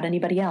now without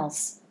anybody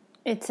else?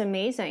 It's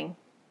amazing.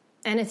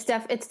 And it's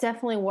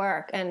definitely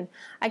work. And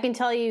I can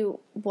tell you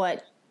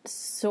what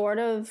sort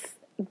of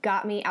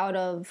got me out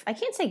of, I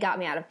can't say got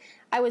me out of,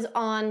 I was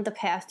on the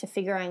path to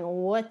figuring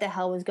what the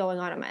hell was going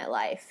on in my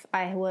life.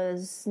 I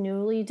was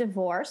newly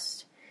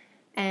divorced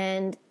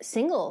and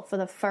single for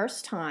the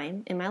first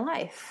time in my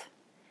life.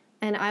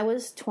 And I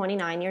was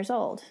 29 years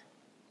old.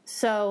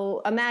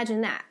 So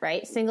imagine that,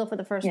 right? Single for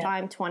the first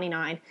time,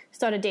 29.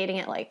 Started dating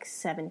at like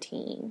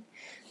 17.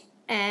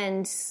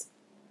 And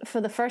for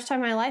the first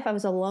time in my life, I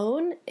was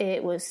alone.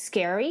 It was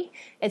scary.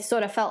 It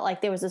sort of felt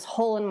like there was this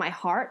hole in my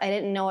heart. I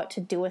didn't know what to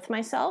do with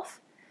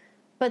myself.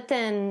 But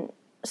then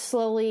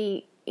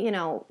slowly,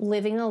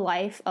 living a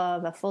life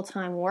of a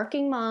full-time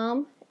working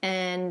mom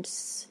and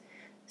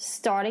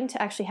starting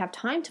to actually have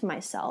time to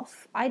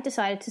myself, I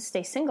decided to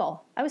stay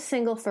single. I was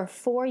single for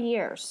 4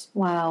 years.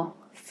 Wow.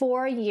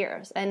 4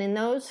 years. And in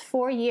those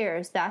 4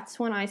 years, that's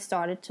when I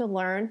started to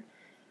learn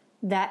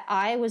that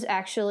I was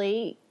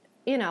actually,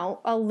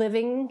 a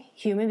living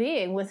human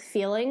being with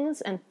feelings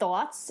and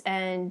thoughts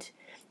and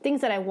things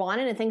that I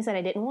wanted and things that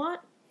I didn't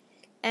want.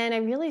 And I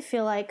really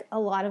feel like a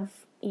lot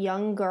of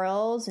young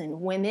girls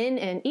and women,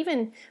 and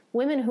even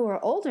women who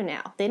are older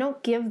now, they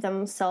don't give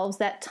themselves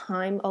that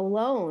time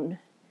alone.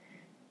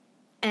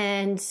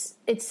 And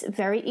it's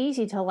very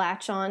easy to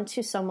latch on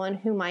to someone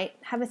who might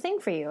have a thing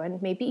for you.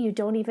 And maybe you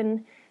don't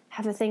even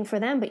have a thing for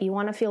them, but you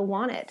want to feel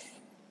wanted.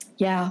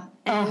 Yeah.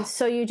 And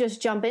so you just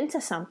jump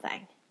into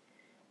something.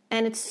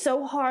 And it's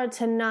so hard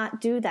to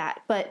not do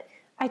that. But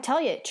I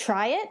tell you,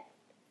 try it,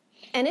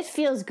 and it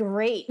feels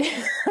great.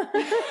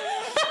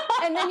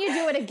 And then you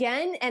do it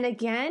again and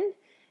again.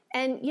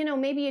 And,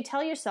 maybe you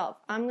tell yourself,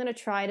 I'm going to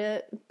try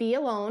to be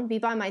alone, be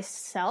by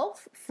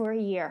myself for a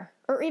year.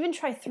 Or even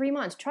try 3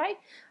 months. Try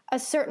a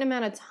certain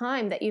amount of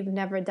time that you've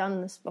never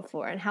done this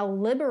before. And how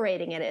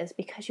liberating it is,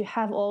 because you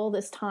have all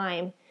this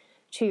time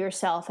to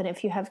yourself. And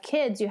if you have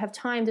kids, you have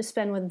time to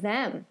spend with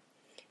them.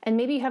 And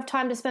maybe you have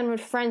time to spend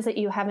with friends that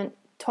you haven't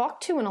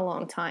talked to in a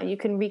long time. You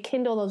can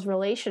rekindle those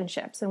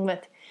relationships, and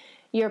with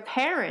your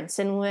parents,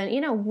 and when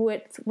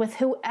with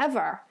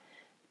whoever,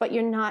 but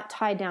you're not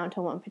tied down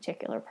to one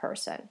particular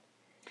person.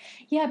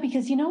 Yeah,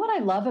 because you know what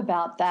I love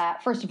about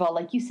that? First of all,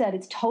 like you said,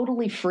 it's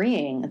totally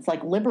freeing. It's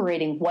like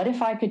liberating. What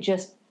if I could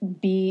just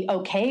be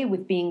okay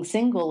with being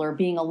single or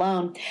being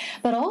alone?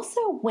 But also,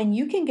 when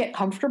you can get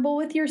comfortable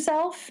with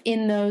yourself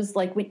in those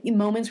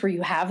moments where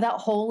you have that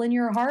hole in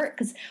your heart,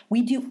 because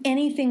we do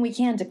anything we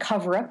can to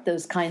cover up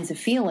those kinds of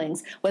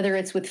feelings, whether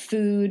it's with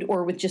food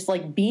or with just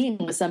like being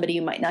with somebody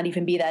you might not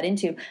even be that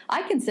into.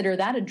 I consider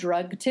that a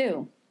drug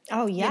too.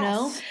 Oh,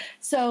 yes.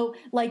 So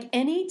like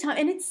any time,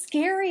 and it's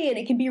scary and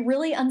it can be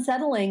really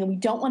unsettling, and we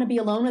don't want to be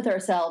alone with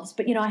ourselves.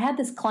 But, I had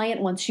this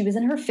client once, she was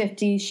in her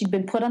 50s. She'd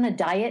been put on a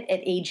diet at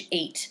age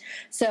 8.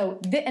 So,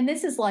 and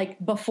this is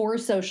like before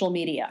social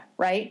media,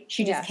 right?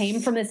 She just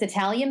came from this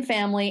Italian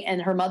family,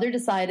 and her mother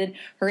decided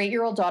her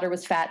 8-year-old daughter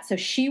was fat. So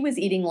she was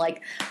eating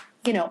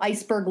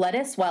iceberg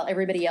lettuce while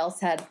everybody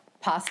else had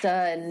pasta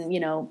and,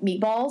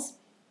 meatballs.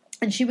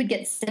 And she would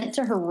get sent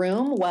to her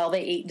room while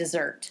they ate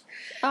dessert.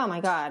 Oh,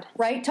 my God.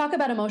 Right? Talk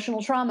about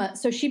emotional trauma.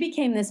 So she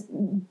became this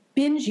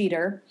binge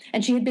eater,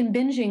 and she had been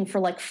binging for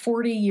like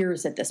 40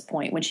 years at this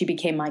point when she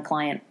became my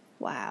client.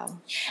 Wow.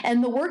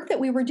 And the work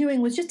that we were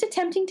doing was just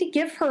attempting to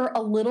give her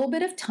a little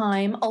bit of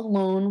time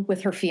alone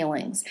with her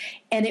feelings.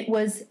 And it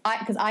was,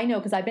 because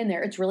I've been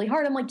there, it's really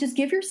hard. I'm like, just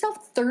give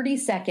yourself 30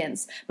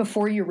 seconds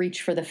before you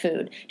reach for the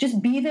food.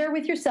 Just be there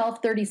with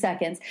yourself 30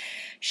 seconds.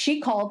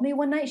 She called me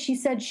one night. She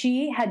said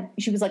she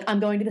was like, I'm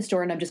going to the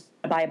store and I'm just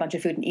going to buy a bunch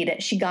of food and eat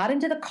it. She got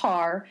into the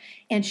car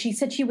and she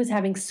said she was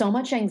having so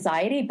much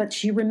anxiety, but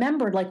she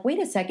remembered, like, wait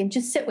a second,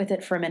 just sit with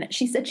it for a minute.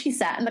 She said she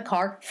sat in the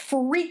car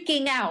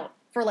freaking out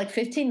for like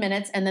 15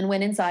 minutes and then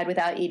went inside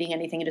without eating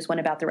anything and just went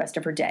about the rest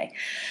of her day.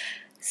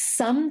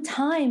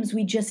 Sometimes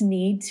we just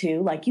need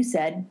to, like you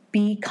said,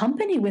 be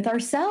company with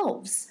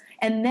ourselves.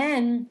 And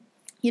then,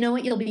 you know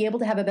what, you'll be able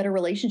to have a better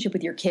relationship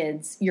with your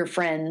kids, your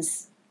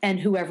friends, and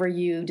whoever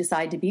you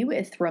decide to be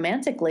with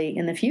romantically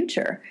in the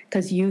future,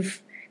 because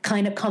you've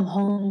kind of come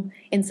home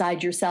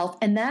inside yourself.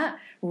 And that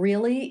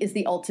really is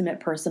the ultimate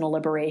personal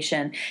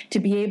liberation, to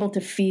be able to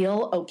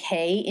feel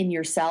okay in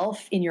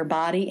yourself, in your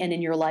body, and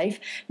in your life,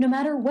 no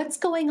matter what's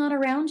going on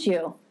around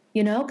you,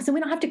 because then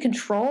we don't have to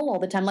control all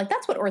the time. Like,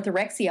 that's what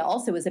orthorexia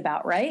also is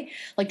about, right?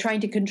 Like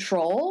trying to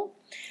control.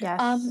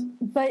 Yes.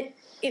 But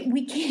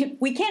we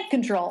can't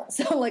control.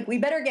 So like, we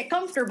better get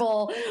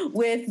comfortable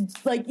with,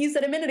 like you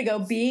said a minute ago,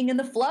 being in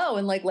the flow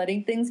and like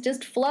letting things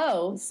just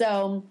flow.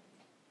 So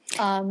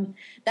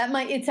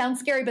it sounds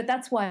scary, but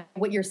that's why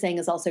what you're saying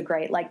is also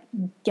great. Like,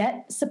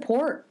 get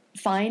support,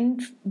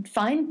 find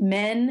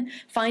men,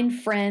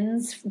 find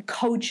friends,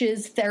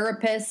 coaches,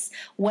 therapists,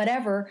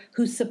 whatever,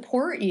 who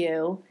support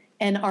you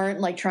and aren't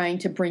like trying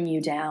to bring you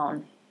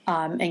down,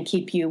 and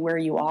keep you where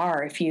you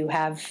are. If you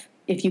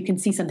can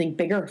see something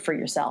bigger for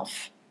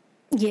yourself.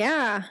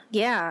 Yeah,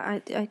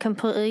 I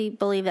completely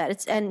believe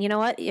that. And you know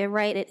what? You're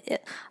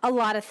right. A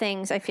lot of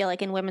things I feel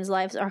like in women's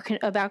lives are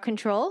about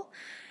control.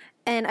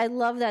 And I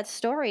love that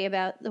story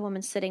about the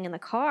woman sitting in the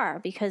car,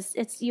 because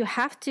you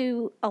have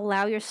to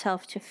allow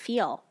yourself to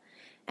feel.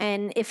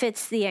 And if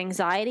it's the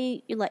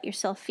anxiety, you let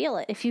yourself feel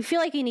it. If you feel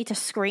like you need to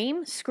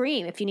scream,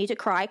 scream. If you need to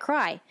cry,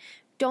 cry.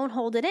 Don't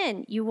hold it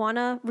in. You want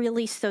to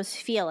release those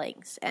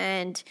feelings.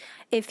 And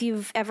if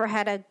you've ever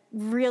had a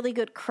really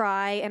good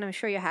cry, and I'm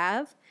sure you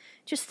have,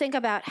 just think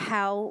about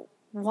how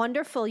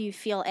wonderful you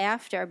feel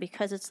after,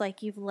 because it's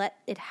like you've let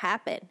it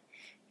happen.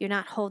 You're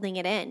not holding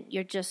it in.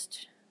 You're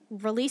just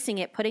releasing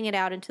it, putting it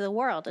out into the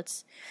world.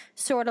 It's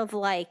sort of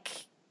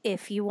like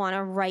if you want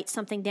to write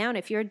something down,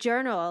 if you're a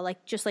journaler,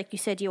 just like you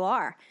said you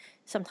are,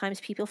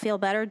 sometimes people feel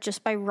better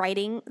just by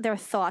writing their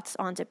thoughts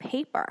onto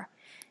paper.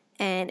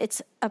 And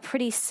it's a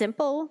pretty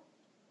simple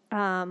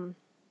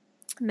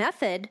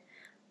method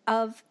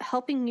of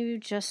helping you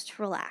just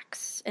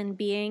relax and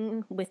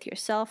being with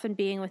yourself and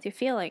being with your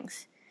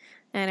feelings.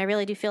 And I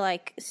really do feel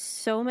like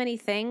so many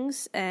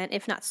things, and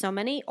if not so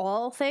many,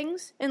 all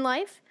things in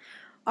life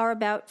are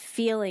about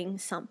feeling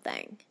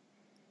something.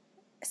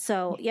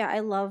 So, yeah, I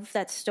love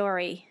that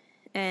story.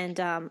 And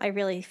I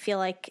really feel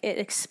like it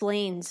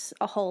explains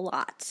a whole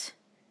lot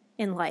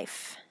in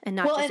life, and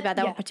not just about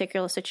that one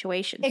particular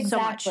situation.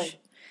 Exactly. So much.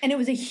 And it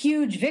was a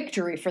huge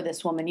victory for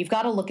this woman. You've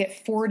got to look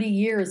at 40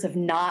 years of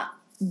not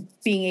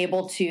being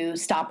able to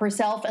stop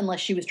herself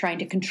unless she was trying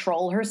to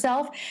control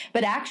herself.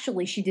 But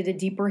actually, she did a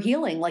deeper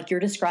healing, like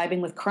you're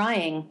describing with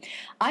crying.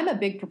 I'm a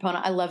big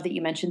proponent. I love that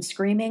you mentioned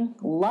screaming.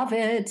 Love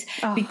it.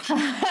 Oh.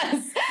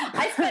 Because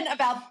I spent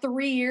about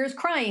 3 years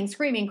crying,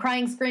 screaming,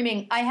 crying,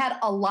 screaming. I had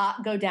a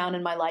lot go down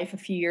in my life a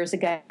few years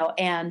ago.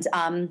 And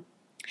a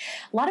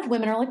lot of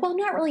women are like, well, I'm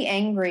not really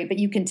angry, but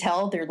you can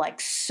tell they're like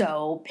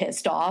so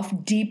pissed off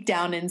deep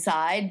down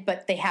inside,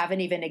 but they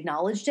haven't even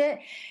acknowledged it.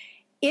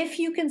 If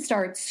you can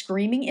start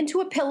screaming into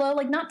a pillow,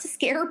 like not to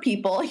scare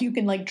people, you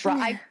can like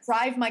drive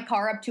my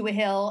car up to a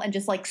hill and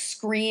just like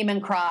scream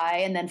and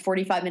cry. And then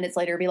 45 minutes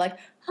later be like,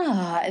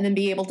 and then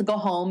be able to go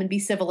home and be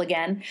civil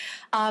again.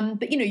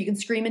 But you can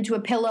scream into a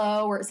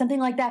pillow or something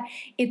like that.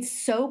 It's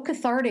so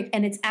cathartic,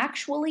 and it's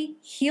actually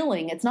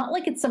healing. It's not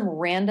like it's some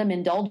random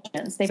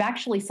indulgence. They've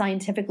actually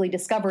scientifically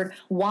discovered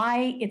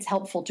why it's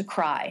helpful to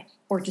cry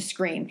or to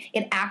scream.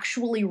 It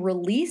actually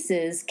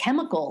releases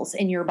chemicals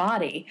in your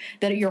body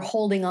that you're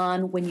holding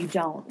on when you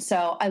don't.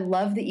 So I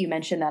love that you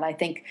mentioned that. I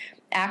think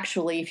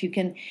actually, if you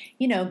can,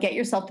 get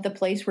yourself to the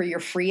place where you're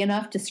free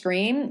enough to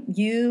scream,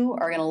 you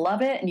are going to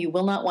love it and you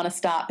will not want to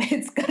stop.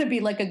 It's going to be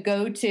like a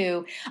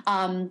go-to.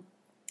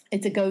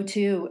 It's a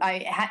go-to.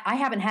 I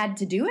haven't had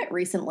to do it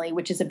recently,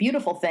 which is a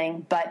beautiful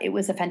thing, but it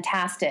was a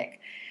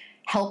fantastic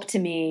help to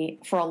me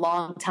for a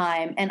long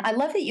time. And I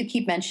love that you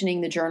keep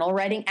mentioning the journal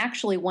writing.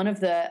 Actually, one of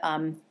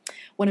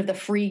the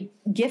free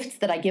gifts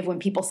that I give when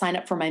people sign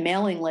up for my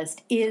mailing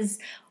list is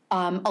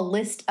a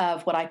list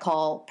of what I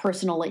call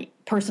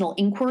personal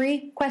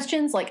inquiry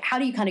questions, like how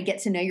do you kind of get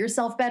to know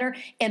yourself better,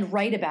 and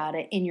write about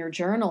it in your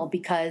journal,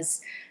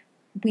 because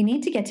we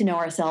need to get to know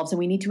ourselves and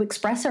we need to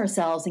express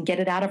ourselves and get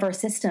it out of our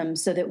system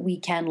so that we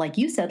can, like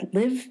you said,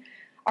 live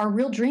our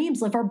real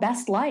dreams, live our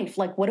best life.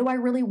 Like, what do I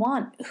really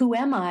want? Who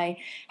am I?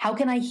 How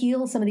can I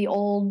heal some of the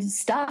old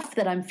stuff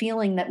that I'm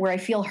feeling, that where I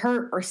feel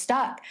hurt or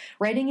stuck?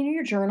 Writing in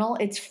your journal,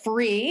 it's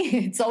free.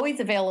 It's always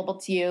available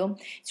to you.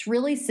 It's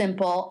really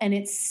simple and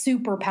it's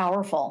super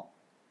powerful.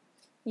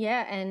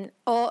 Yeah, and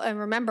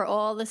remember,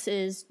 all this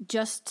is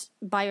just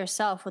by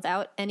yourself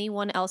without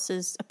anyone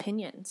else's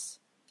opinions.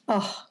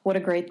 Oh, what a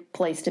great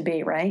place to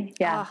be, right?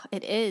 Yeah. Oh,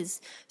 it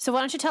is. So why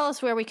don't you tell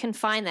us where we can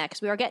find that?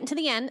 Because we are getting to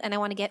the end, and I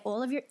want to get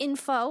all of your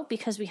info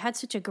because we had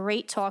such a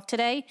great talk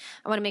today.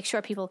 I want to make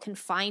sure people can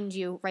find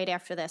you right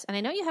after this. And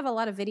I know you have a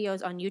lot of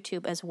videos on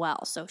YouTube as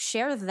well. So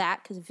share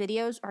that because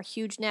videos are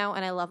huge now,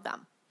 and I love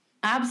them.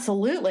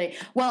 Absolutely.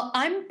 Well,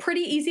 I'm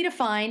pretty easy to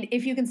find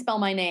if you can spell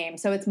my name.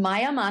 So it's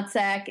Maia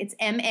Macek. It's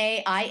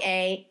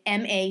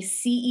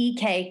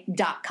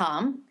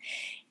MaiaMacek.com.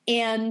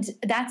 And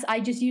I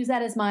just use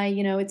that as my,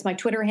 it's my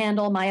Twitter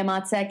handle, Maia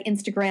Macek,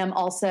 Instagram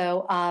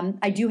also.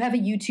 I do have a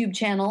YouTube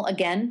channel,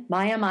 again,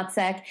 Maia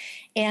Macek,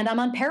 and I'm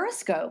on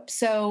Periscope.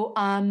 So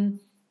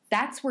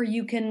that's where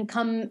you can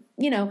come,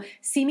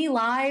 see me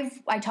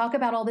live. I talk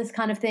about all this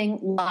kind of thing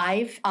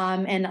live,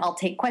 and I'll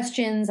take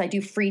questions. I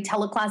do free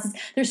teleclasses.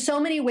 There's so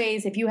many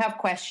ways. If you have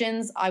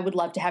questions, I would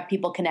love to have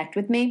people connect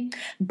with me.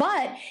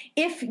 But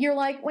if you're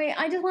like, wait,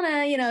 I just want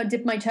to,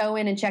 dip my toe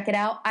in and check it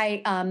out,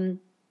 I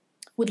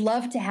would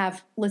love to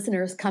have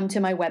listeners come to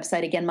my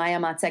website, again,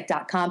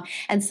 MaiaMacek.com,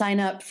 and sign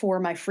up for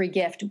my free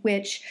gift,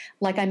 which,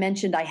 like I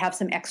mentioned, I have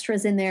some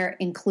extras in there,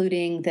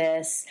 including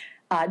this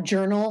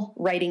journal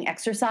writing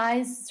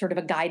exercise, sort of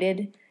a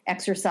guided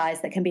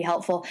exercise that can be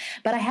helpful.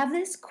 But I have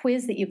this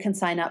quiz that you can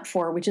sign up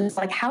for, which is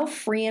like, how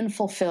free and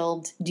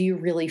fulfilled do you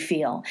really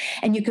feel?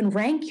 And you can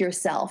rank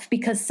yourself,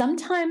 because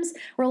sometimes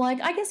we're like,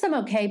 I guess I'm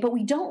okay, but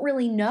we don't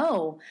really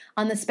know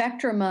on the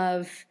spectrum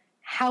of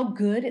how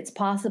good it's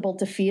possible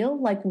to feel,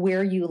 like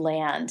where you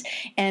land.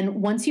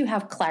 And once you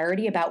have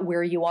clarity about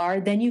where you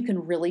are, then you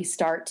can really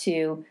start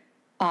to,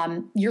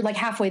 you're like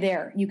halfway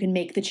there. You can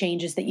make the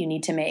changes that you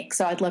need to make.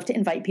 So I'd love to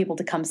invite people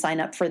to come sign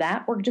up for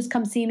that, or just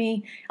come see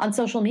me on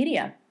social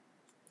media.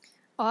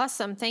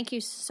 Awesome. Thank you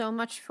so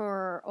much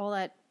for all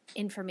that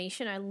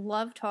information. I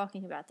love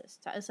talking about this.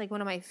 It's like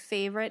one of my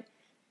favorite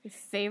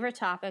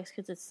topics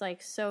because it's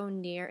like so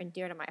near and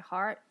dear to my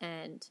heart,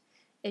 and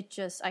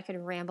I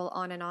could ramble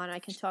on and on. I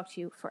can talk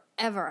to you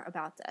forever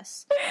about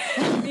this.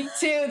 Me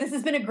too. This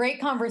has been a great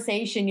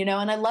conversation,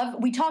 and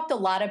we talked a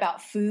lot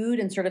about food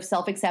and sort of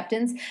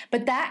self-acceptance,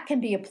 but that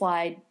can be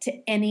applied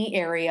to any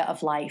area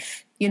of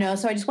life,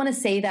 So I just want to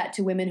say that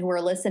to women who are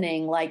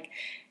listening, like,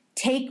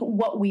 take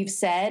what we've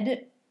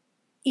said,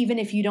 even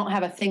if you don't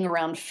have a thing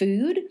around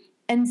food,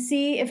 and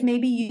see if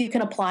maybe you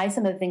can apply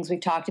some of the things we've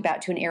talked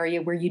about to an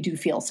area where you do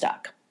feel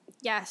stuck.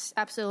 Yes,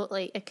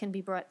 absolutely. It can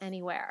be brought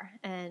anywhere,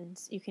 and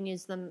you can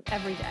use them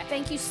every day.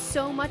 Thank you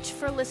so much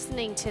for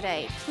listening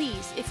today.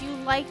 Please, if you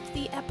liked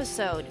the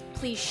episode,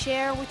 please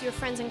share with your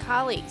friends and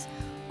colleagues.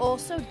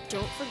 Also,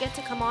 don't forget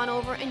to come on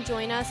over and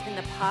join us in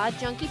the Pod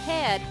Junkie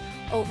Pad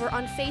over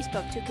on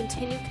Facebook to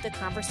continue the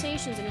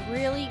conversations and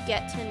really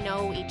get to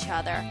know each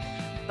other.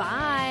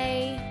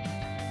 Bye.